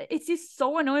 like it's just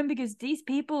so annoying because these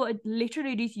people are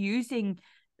literally just using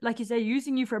like you say,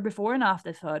 using you for a before and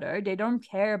after photo. They don't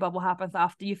care about what happens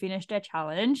after you finish their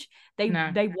challenge.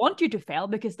 No, They want you to fail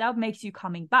because that makes you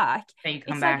coming back. then you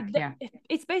come It's like back. Yeah.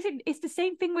 it's basically it's the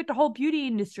same thing with the whole beauty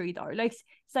industry though. Like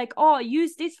it's like, oh,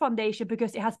 use this foundation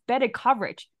because it has better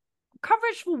coverage.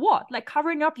 Coverage for what? Like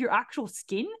covering up your actual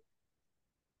skin?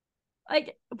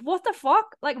 Like what the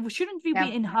fuck, like shouldn't we be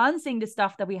Yeah. enhancing the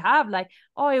stuff that we have, like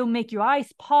oh it'll make your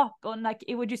eyes pop, and like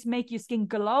it would just make your skin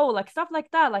glow, like stuff like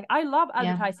that. Like I love Yeah.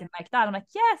 advertising like that. I'm like,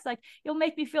 yes, like it'll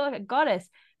make me feel like a goddess.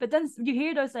 But then you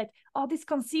hear those like, oh, this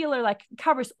concealer like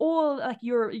covers all like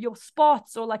your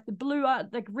spots, or like the blue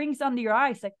like rings under your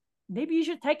eyes. Like maybe you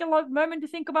should take a moment to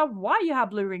think about why you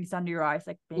have blue rings under your eyes.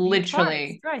 Like maybe you're tired,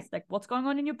 Literally. stressed, like what's going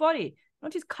on in your body.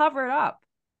 Don't just cover it up.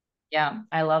 Yeah,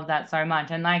 I love that so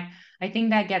much. And like I think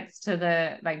that gets to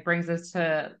the like brings us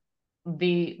to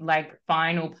the like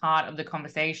final part of the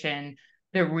conversation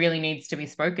that really needs to be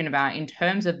spoken about in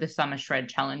terms of the summer shred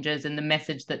challenges and the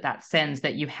message that that sends,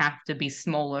 that you have to be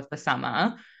smaller for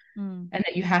summer and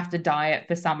that you have to diet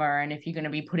for summer, and if you're going to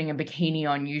be putting a bikini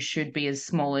on, you should be as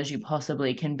small as you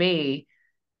possibly can be.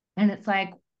 And it's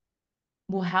like,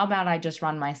 well, how about I just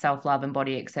run my self-love and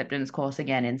body acceptance course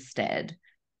again instead?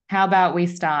 How about we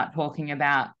start talking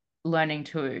about learning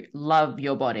to love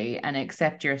your body and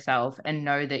accept yourself and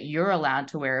know that you're allowed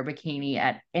to wear a bikini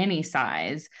at any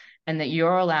size, and that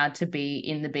you're allowed to be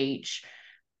in the beach,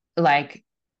 like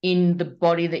in the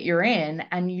body that you're in,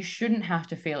 and you shouldn't have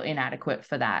to feel inadequate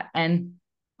for that. And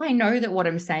I know that what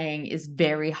I'm saying is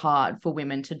very hard for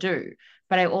women to do,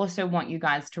 but I also want you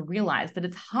guys to realize that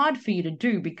it's hard for you to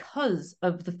do because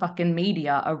of the fucking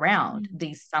media around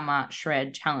these summer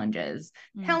shred challenges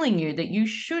telling you that you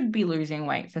should be losing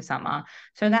weight for summer.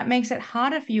 So that makes it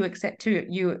harder for you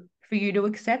for you to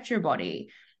accept your body.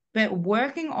 But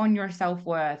working on your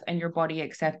self-worth and your body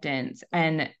acceptance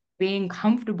and being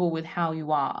comfortable with how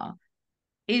you are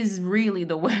is really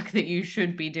the work that you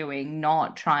should be doing,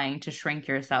 not trying to shrink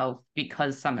yourself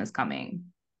because summer's coming.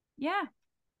 Yeah,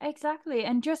 exactly.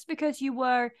 And just because you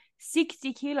were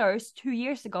 60 kilos 2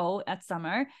 years ago at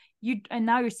summer, and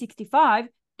now you're 65,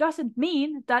 doesn't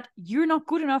mean that you're not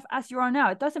good enough as you are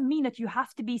now. It doesn't mean that you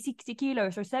have to be 60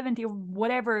 kilos or 70 or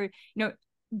whatever.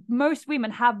 Most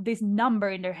women have this number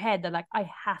in their head that like, I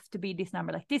have to be this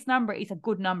number. Like this number is a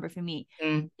good number for me.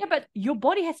 Yeah, but your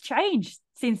body has changed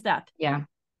since that. Yeah.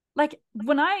 Like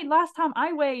when last time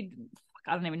I weighed,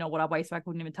 I don't even know what I weighed, so I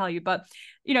couldn't even tell you. But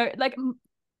like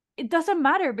it doesn't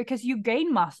matter because you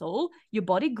gain muscle, your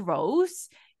body grows,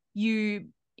 you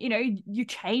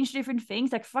change different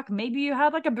things. Like fuck, maybe you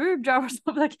had like a boob job or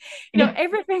something. Like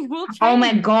everything will change. Oh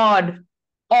my God.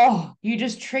 Oh, you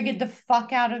just triggered the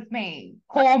fuck out of me.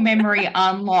 Core memory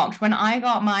unlocked. When I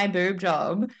got my boob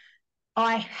job,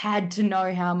 I had to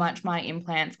know how much my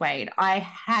implants weighed. I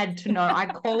had to know. I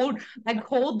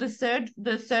called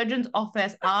the surgeon's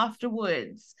office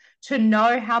afterwards to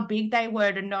know how big they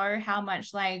were, to know how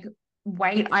much like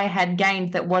weight I had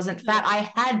gained that wasn't fat.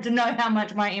 I had to know how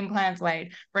much my implants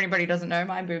weighed. For anybody who doesn't know,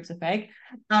 my boobs are fake.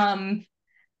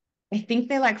 I think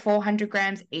they're like 400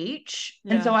 grams each.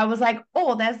 Yeah. And so I was like,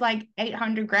 oh, there's like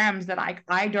 800 grams that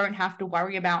I don't have to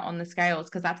worry about on the scales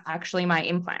because that's actually my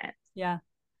implant. Yeah.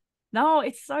 No,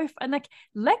 it's so and like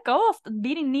let go of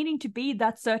needing to be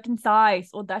that certain size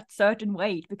or that certain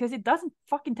weight, because it doesn't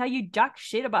fucking tell you jack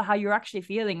shit about how you're actually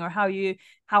feeling or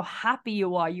how happy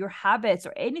you are, your habits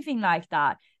or anything like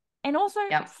that. And also,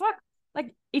 fuck,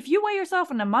 like if you weigh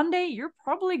yourself on a Monday, you're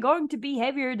probably going to be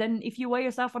heavier than if you weigh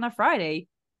yourself on a Friday.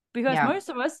 Because most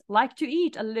of us like to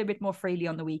eat a little bit more freely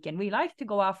on the weekend. We like to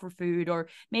go out for food or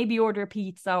maybe order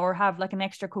pizza or have like an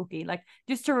extra cookie, like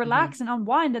just to relax and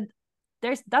unwind. And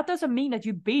that doesn't mean that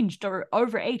you binged or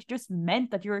overate. It just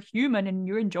meant that you're a human and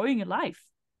you're enjoying your life.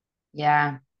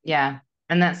 Yeah.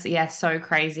 And that's so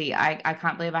crazy. I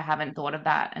can't believe I haven't thought of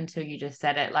that until you just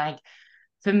said it. Like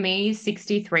for me,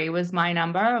 63 was my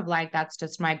number of like, that's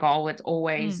just my goal. It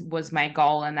always was my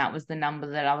goal. And that was the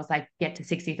number that I was like, get to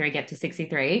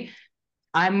 63.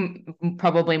 I'm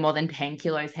probably more than 10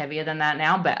 kilos heavier than that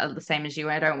now, but the same as you,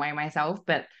 I don't weigh myself.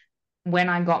 But when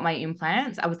I got my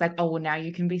implants, I was like, oh, well, now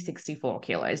you can be 64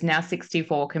 kilos. Now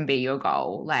 64 can be your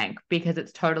goal, like, because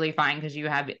it's totally fine because you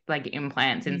have like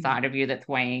implants inside of you that's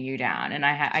weighing you down. And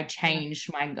I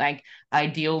changed my like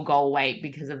ideal goal weight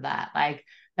because of that. Like,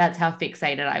 that's how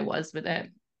fixated I was with it.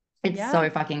 It's so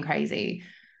fucking crazy.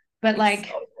 But it's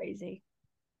so crazy.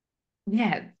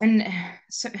 Yeah. And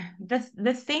so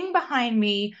the thing behind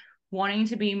me wanting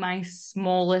to be my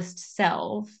smallest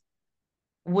self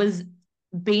was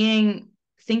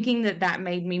thinking that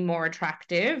made me more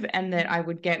attractive and that I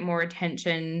would get more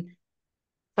attention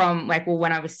from like, well,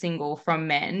 when I was single from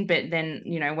men, but then,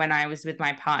 you know, when I was with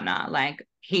my partner, like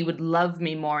he would love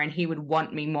me more and he would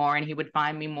want me more and he would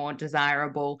find me more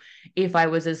desirable if I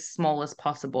was as small as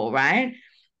possible, right?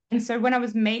 And so when I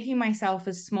was making myself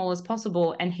as small as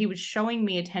possible and he was showing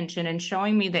me attention and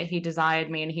showing me that he desired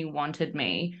me and he wanted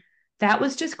me, that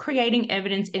was just creating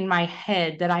evidence in my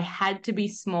head that I had to be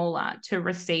smaller to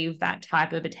receive that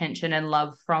type of attention and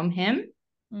love from him.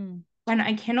 Mm. And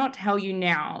I cannot tell you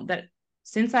now that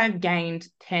since I've gained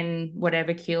 10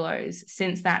 whatever kilos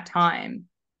since that time,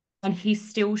 and he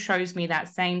still shows me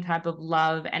that same type of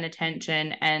love and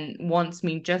attention and wants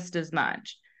me just as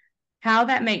much, how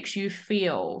that makes you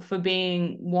feel for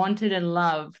being wanted and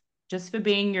loved just for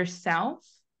being yourself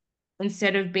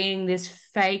instead of being this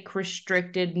fake,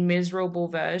 restricted, miserable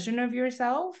version of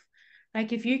yourself.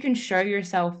 Like, if you can show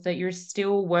yourself that you're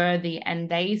still worthy and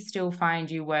they still find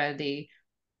you worthy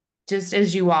just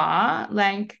as you are,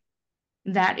 like,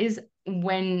 that is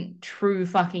when true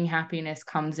fucking happiness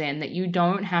comes in, that you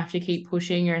don't have to keep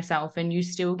pushing yourself and you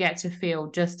still get to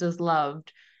feel just as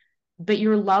loved, but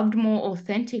you're loved more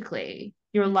authentically.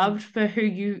 You're Mm. loved for who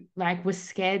you like was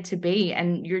scared to be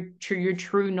and your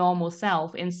true normal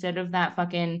self instead of that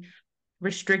fucking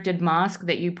restricted mask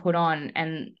that you put on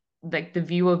and like the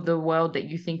view of the world that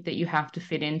you think that you have to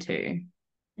fit into.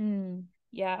 Mm.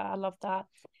 Yeah, I love that.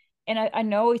 And I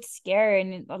know it's scary,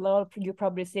 and a lot of you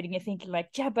probably sitting and thinking like,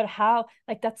 yeah, but how,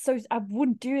 like, that's so, I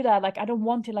wouldn't do that, like I don't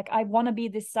want to, like I want to be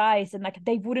this size, and like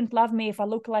they wouldn't love me if I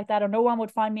look like that, or no one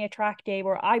would find me attractive,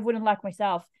 or I wouldn't like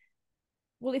myself.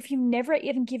 Well, if you've never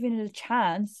even given it a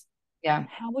chance, Yeah.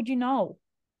 how would you know?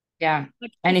 Yeah.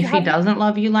 Like And if you if he haven't, doesn't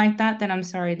love you like that, then I'm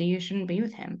sorry that you shouldn't be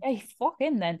with him. hey, fuck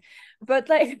him then. But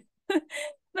like,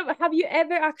 no, but have you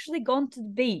ever actually gone to the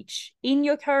beach in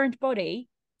your current body,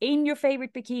 in your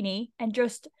favorite bikini, and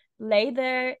just lay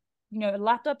there,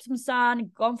 lapped up some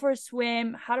sun, gone for a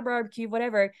swim, had a barbecue,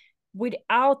 whatever,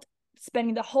 without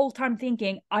spending the whole time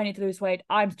thinking, I need to lose weight,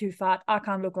 I'm too fat, I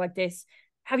can't look like this?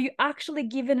 Have you actually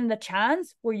given it a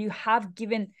chance where you have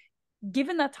given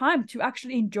that time to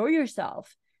actually enjoy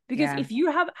yourself? Because Yeah. if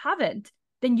you haven't,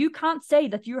 then you can't say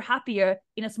that you're happier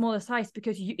in a smaller size,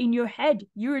 because in your head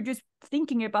you're just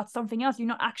thinking about something else. You're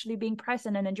not actually being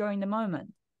present and enjoying the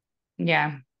moment.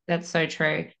 Yeah. That's so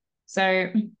true.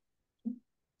 So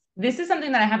this is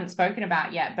something that I haven't spoken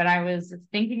about yet, but I was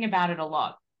thinking about it a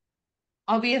lot.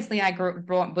 Obviously,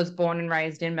 was born and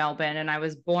raised in Melbourne, and I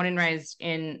was born and raised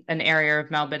in an area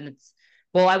of Melbourne that's,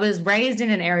 well, I was raised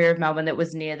in an area of Melbourne that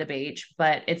was near the beach,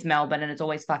 but it's Melbourne and it's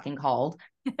always fucking cold.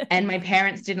 And my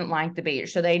parents didn't like the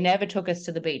beach, so they never took us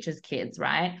to the beach as kids,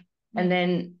 right? And Mm.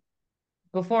 then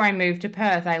before I moved to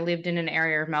Perth, I lived in an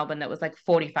area of Melbourne that was like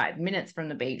 45 minutes from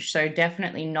the beach, so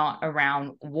definitely not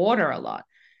around water a lot.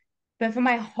 But for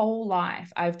my whole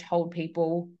life, I've told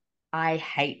people I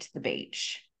hate the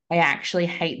beach. I actually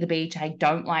hate the beach. I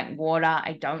don't like water.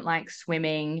 I don't like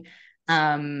swimming.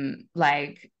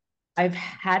 Like I've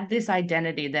had this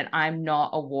identity that I'm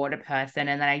not a water person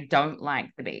and that I don't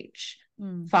like the beach.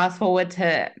 Mm. Fast forward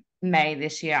to May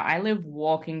this year, I live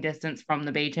walking distance from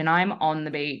the beach and I'm on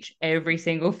the beach every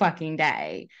single fucking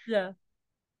day. Yeah.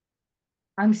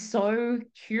 I'm so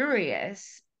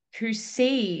curious to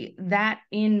see that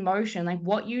in motion. Like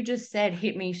what you just said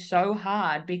hit me so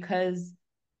hard because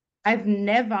I've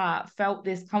never felt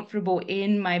this comfortable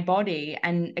in my body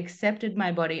and accepted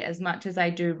my body as much as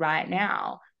I do right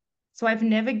now. So I've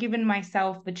never given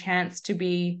myself the chance to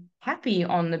be happy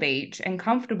on the beach and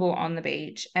comfortable on the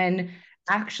beach and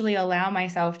actually allow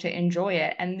myself to enjoy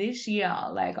it. And this year,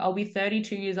 like I'll be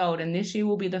 32 years old, and this year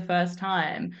will be the first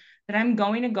time that I'm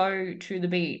going to go to the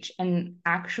beach and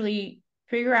actually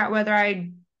figure out whether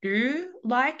I do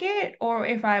like it or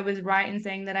if I was right in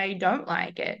saying that I don't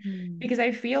like it. Mm. Because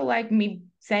I feel like me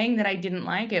saying that I didn't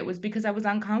like it was because I was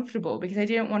uncomfortable, because I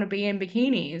didn't want to be in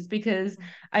bikinis, because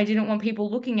I didn't want people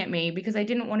looking at me, because I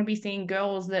didn't want to be seeing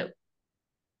girls that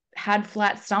had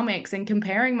flat stomachs and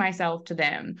comparing myself to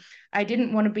them. I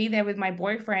didn't want to be there with my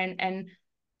boyfriend and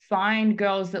find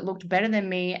girls that looked better than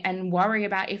me and worry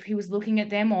about if he was looking at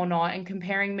them or not and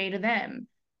comparing me to them.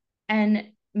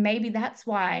 And maybe that's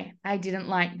why I didn't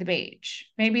like the beach.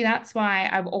 Maybe that's why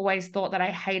I've always thought that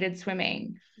I hated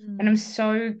swimming. And Mm. I'm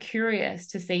so curious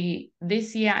to see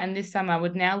this year and this summer,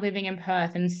 with now living in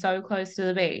Perth and so close to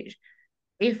the beach,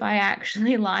 if I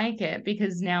actually like it,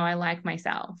 because now I like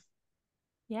myself.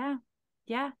 Yeah.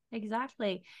 Yeah,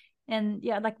 exactly. And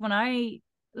yeah, like when I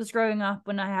was growing up,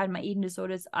 when I had my eating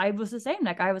disorders, I was the same.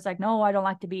 Like I was like, no, I don't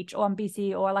like the beach, or I'm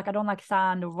busy, or like I don't like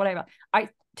sand or whatever.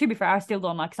 To be fair, I still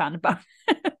don't like sand, but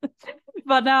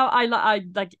but now I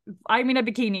like I'm in a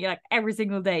bikini like every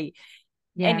single day.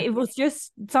 And Yeah. it was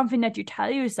just something that you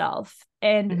tell yourself,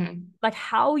 and Mm-hmm. like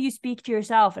how you speak to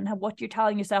yourself and what you're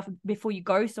telling yourself before you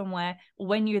go somewhere,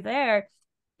 when you're there,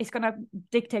 it's going to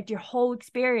dictate your whole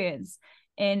experience.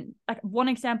 And like one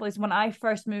example is when I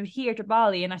first moved here to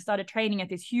Bali and I started training at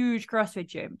this huge CrossFit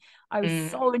gym. I was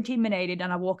Mm. so intimidated,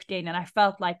 and I walked in and I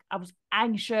felt like I was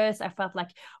anxious. I felt like,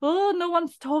 oh, no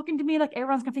one's talking to me. Like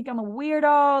everyone's gonna think I'm a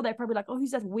weirdo. They're probably like, oh,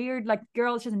 who's that weird like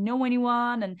girl? She doesn't know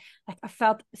anyone. And like I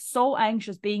felt so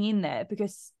anxious being in there,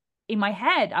 because in my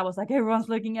head I was like, everyone's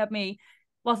looking at me.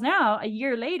 Whilst now, a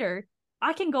year later,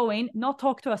 I can go in, not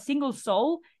talk to a single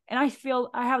soul, and I feel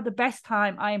I have the best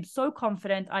time. I am so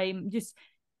confident. I am just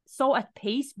so at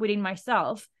peace within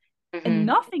myself, and Mm-hmm.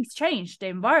 nothing's changed the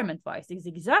environment wise. It's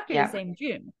exactly the Yeah. same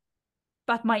gym,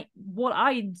 but my what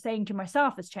I'm saying to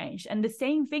myself has changed. And the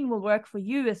same thing will work for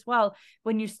you as well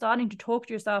when you're starting to talk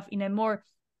to yourself in a more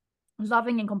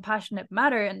loving and compassionate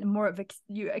manner, and more of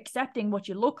you accepting what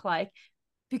you look like,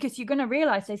 because you're going to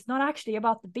realize that it's not actually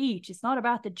about the beach, it's not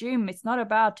about the gym, it's not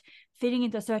about fitting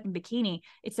into a certain bikini,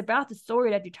 it's about the story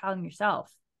that you're telling yourself.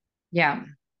 Yeah.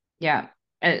 Yeah.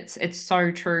 It's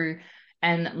so true.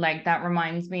 And like that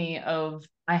reminds me of,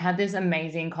 I had this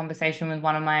amazing conversation with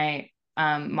one of my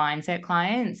mindset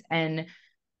clients, and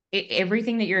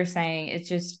everything that you're saying, it's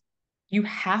just, you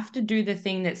have to do the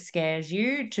thing that scares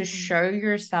you to show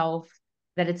yourself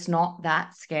that it's not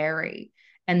that scary,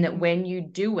 and that when you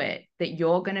do it, that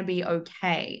you're going to be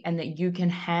okay, and that you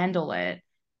can handle it,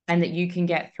 and that you can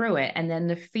get through it. And then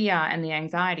the fear and the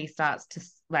anxiety starts to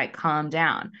like calm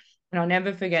down. And I'll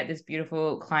never forget this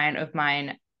beautiful client of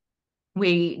mine.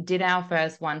 We did our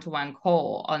first one-to-one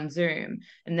call on Zoom.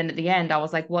 And then at the end, I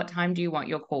was like, what time do you want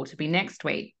your call to be next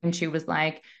week? And she was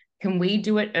like, can we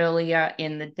do it earlier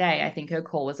in the day? I think her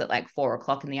call was at like 4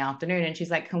 o'clock in the afternoon. And she's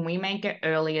like, can we make it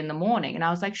early in the morning? And I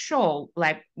was like, sure.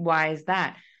 Like, why is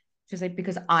that? She's like,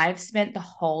 because I've spent the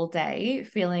whole day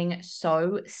feeling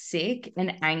so sick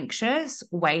and anxious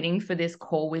waiting for this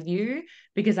call with you,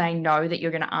 because I know that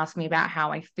you're going to ask me about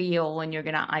how I feel, and you're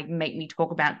going to like make me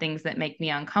talk about things that make me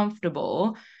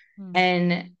uncomfortable. Mm.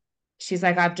 And she's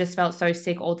like, I've just felt so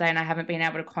sick all day, and I haven't been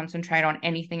able to concentrate on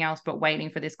anything else but waiting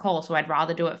for this call. So I'd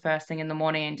rather do it first thing in the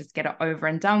morning and just get it over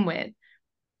and done with.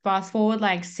 Fast forward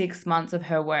like 6 months of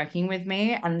her working with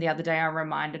me. And the other day I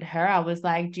reminded her, I was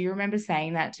like, do you remember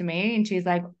saying that to me? And she's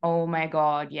like, oh my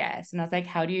God, yes. And I was like,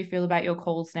 how do you feel about your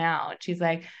calls now? And she's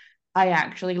like, I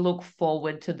actually look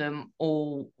forward to them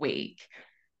all week.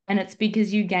 And it's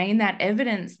because you gain that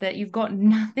evidence that you've got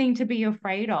nothing to be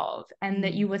afraid of, and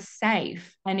that Mm. you were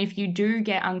safe. And if you do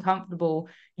get uncomfortable,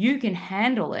 you can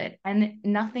handle it, and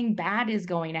nothing bad is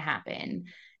going to happen.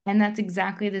 And that's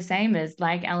exactly the same as,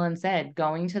 like Ellen said,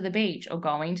 going to the beach or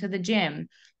going to the gym.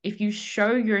 If you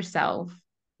show yourself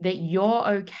that you're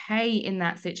okay in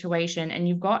that situation, and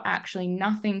you've got actually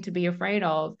nothing to be afraid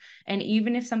of, and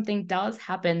even if something does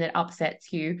happen that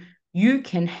upsets you, you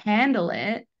can handle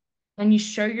it, and you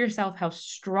show yourself how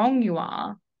strong you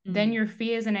are, then Mm. your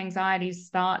fears and anxieties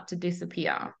start to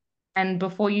disappear. And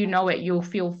before you know it, you'll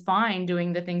feel fine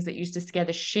doing the things that used to scare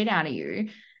the shit out of you.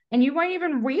 And you won't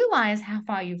even realize how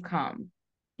far you've come.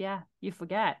 Yeah, you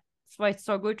forget. That's why it's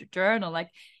so good to journal. Like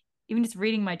even just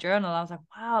reading my journal, I was like,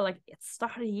 wow, like it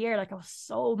started the year, like I was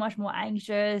so much more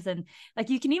anxious. And like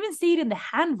you can even see it in the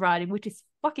handwriting, which is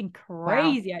fucking Wow,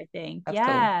 crazy, I think. that's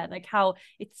cool. Yeah, like how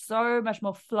it's so much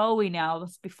more flowy now.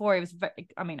 Before it was very,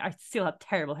 I mean, I still have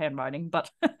terrible handwriting,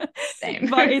 but Same.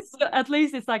 but it's at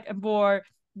least it's like a more,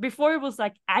 before it was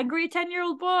like angry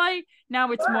 10-year-old boy.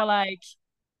 Now it's more like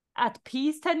at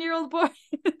peace 10-year-old boy.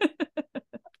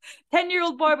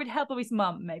 10-year-old boy with help of his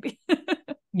mom, maybe.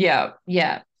 Yeah,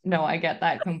 yeah. No, I get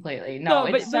that completely. No, No,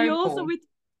 it's but you so also cool.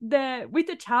 with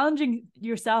the challenging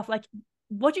yourself, like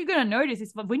what you're gonna notice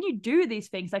is, but when you do these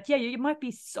things, like yeah, you might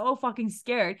be so fucking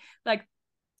scared. Like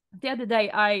the other day,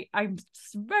 I'm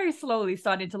very slowly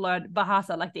starting to learn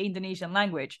Bahasa, like the Indonesian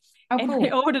language, Oh, and cool.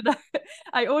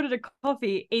 I ordered a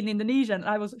coffee in Indonesian.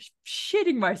 I was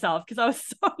shitting myself because I was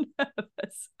so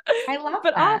nervous. I love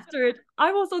But that. after it,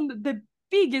 I was on the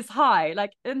biggest high.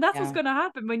 Like, and that's what's Yeah. gonna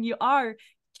happen when you are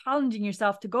challenging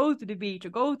yourself to go to the beach or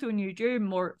go to a new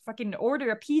gym or fucking order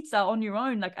a pizza on your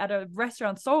own, like at a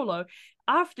restaurant solo.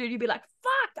 After you'd be like,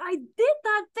 fuck, I did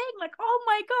that thing. Like, oh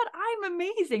my God, I'm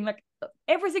amazing. Like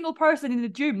every single person in the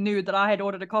gym knew that I had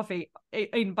ordered a coffee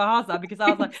in Bahasa, because I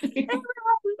was like, everyone,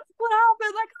 look what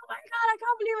happened. Like, oh my God, I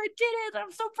can't believe I did it.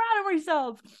 I'm so proud of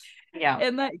myself. Yeah,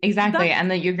 And like exactly. that's,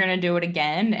 And that you're going to do it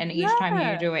again. And each time you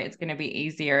yeah. do it, it's going to be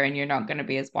easier, and you're not going to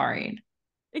be as worried.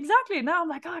 Exactly. Now I'm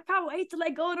like, oh, I can't wait till I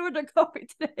go and order coffee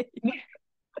today.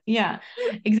 Yeah,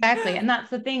 exactly. And that's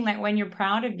the thing, like when you're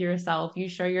proud of yourself, you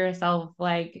show yourself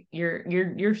like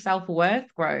your self-worth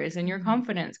grows and your Mm,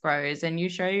 confidence grows, and you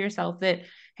show yourself that,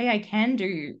 hey, I can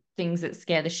do things that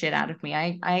scare the shit out of me.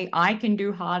 I can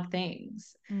do hard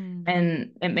things. mm,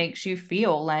 And it makes you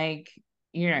feel like,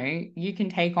 you can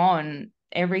take on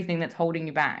everything that's holding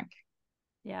you back.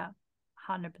 yeah,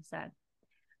 100%.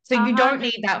 So A you don't hundred.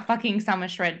 need that fucking summer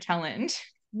shred challenge.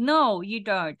 No, you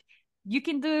don't. You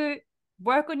can do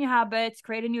work on your habits,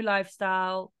 create a new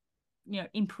lifestyle,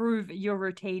 improve your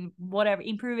routine, whatever,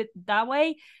 improve it that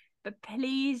way. But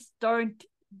please don't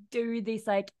do this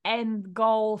like end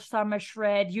goal summer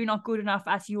shred. You're not good enough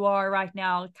as you are right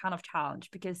now kind of challenge,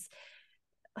 because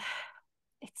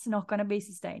it's not going to be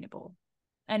sustainable.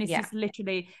 And it's Yeah. just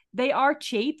literally, they are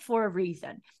cheap for a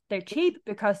reason. They're cheap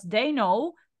because they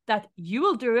know that you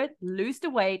will do it, lose the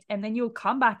weight, and then you'll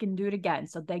come back and do it again.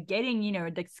 So they're getting,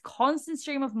 this constant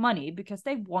stream of money because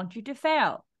they want you to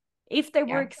fail. If they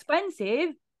were Yeah.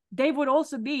 expensive, they would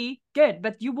also be good,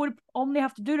 but you would only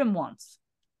have to do them once.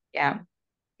 Yeah.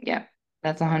 Yeah.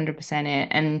 That's So, 100% it.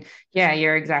 And yeah,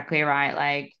 you're exactly right.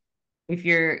 Like if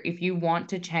you want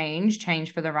to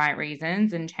change for the right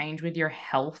reasons and change with your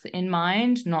health in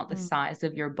mind, not the mm, size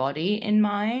of your body in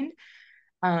mind.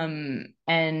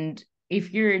 And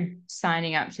if you're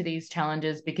signing up to these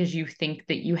challenges because you think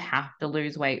that you have to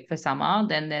lose weight for summer,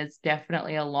 then there's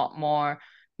definitely a lot more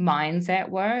mindset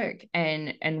work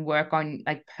and work on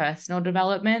like personal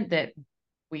development that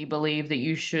we believe that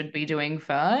you should be doing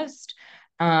first.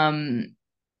 Um,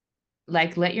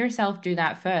 like let yourself do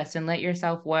that first and let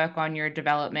yourself work on your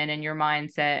development and your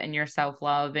mindset and your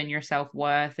self-love and your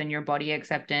self-worth and your body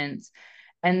acceptance.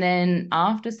 And then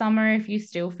after summer, if you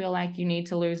still feel like you need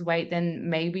to lose weight, then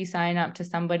maybe sign up to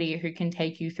somebody who can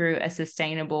take you through a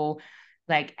sustainable,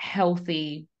 like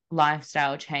healthy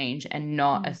lifestyle change and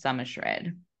not a mm, summer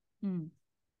shred. mm.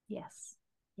 Yes.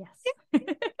 Yes.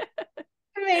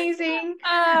 Amazing.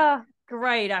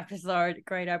 Great episode.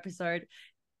 Great episode.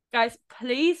 Guys,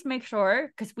 please make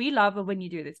sure, because we love it when you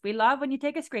do this. We love when you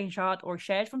take a screenshot or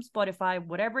share it from Spotify,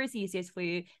 whatever is easiest for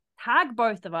you. Tag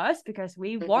both of us because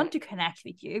we want Mhm. to connect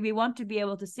with you. We want to be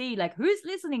able to see like who's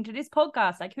listening to this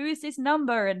podcast, like who is this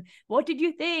number, and what did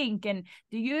you think, and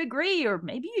do you agree, or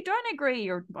maybe you don't agree,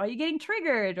 or are you getting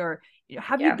triggered, or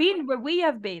have you Yeah. been where we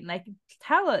have been? Like,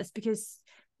 tell us, because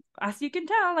as you can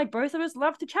tell, like both of us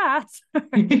love to chat.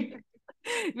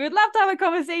 We'd love to have a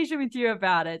conversation with you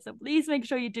about it. So please make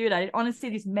sure you do that. It honestly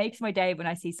just makes my day when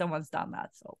I see someone's done that.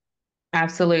 So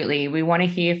Absolutely. We want to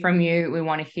hear from you. We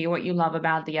want to hear what you love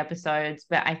about the episodes.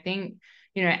 But I think,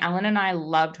 Alan and I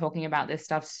love talking about this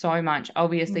stuff so much.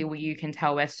 Obviously, you can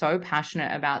tell we're so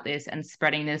passionate about this and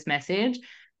spreading this message.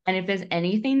 And if there's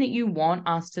anything that you want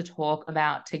us to talk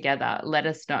about together, let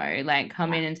us know. Like,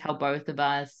 come yeah. in and tell both of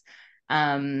us,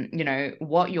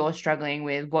 what you're struggling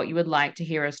with, what you would like to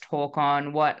hear us talk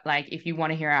on, like, if you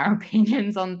want to hear our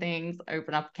opinions on things,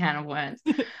 open up a can of worms.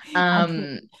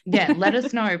 Absolutely. Yeah, let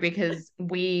us know because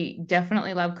we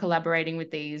definitely love collaborating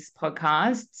with these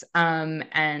podcasts.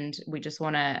 And we just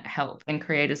want to help and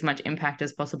create as much impact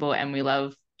as possible. And we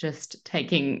love just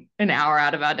taking an hour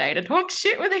out of our day to talk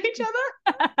shit with each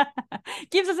other.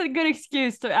 Gives us a good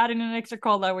excuse to add in an extra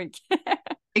call that week.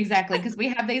 Exactly, because we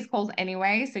have these calls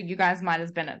anyway, so you guys might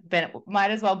as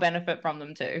well benefit from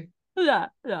them too. Yeah,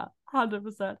 yeah,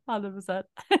 100%, 100%.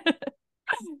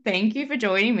 Thank you for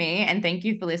joining me and thank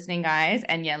you for listening, guys.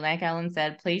 And yeah, like Ellen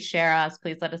said, please share us.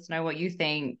 Please let us know what you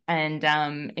think. And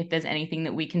if there's anything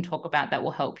that we can talk about that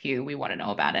will help you, we want to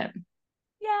know about it.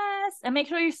 Yes, and make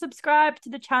sure you subscribe to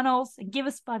the channels and give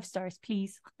us 5 stars,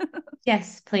 please.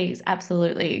 Yes, please,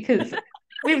 absolutely. Because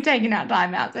we've taken our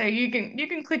time out, so you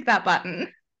can click that button.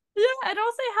 Yeah, and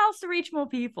also it helps to reach more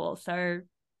people. So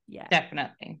yeah.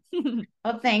 Definitely.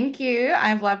 Well, thank you.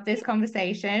 I've loved this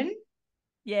conversation.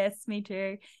 Yes, me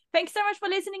too. Thanks so much for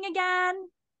listening again.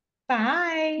 Bye.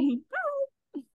 Bye.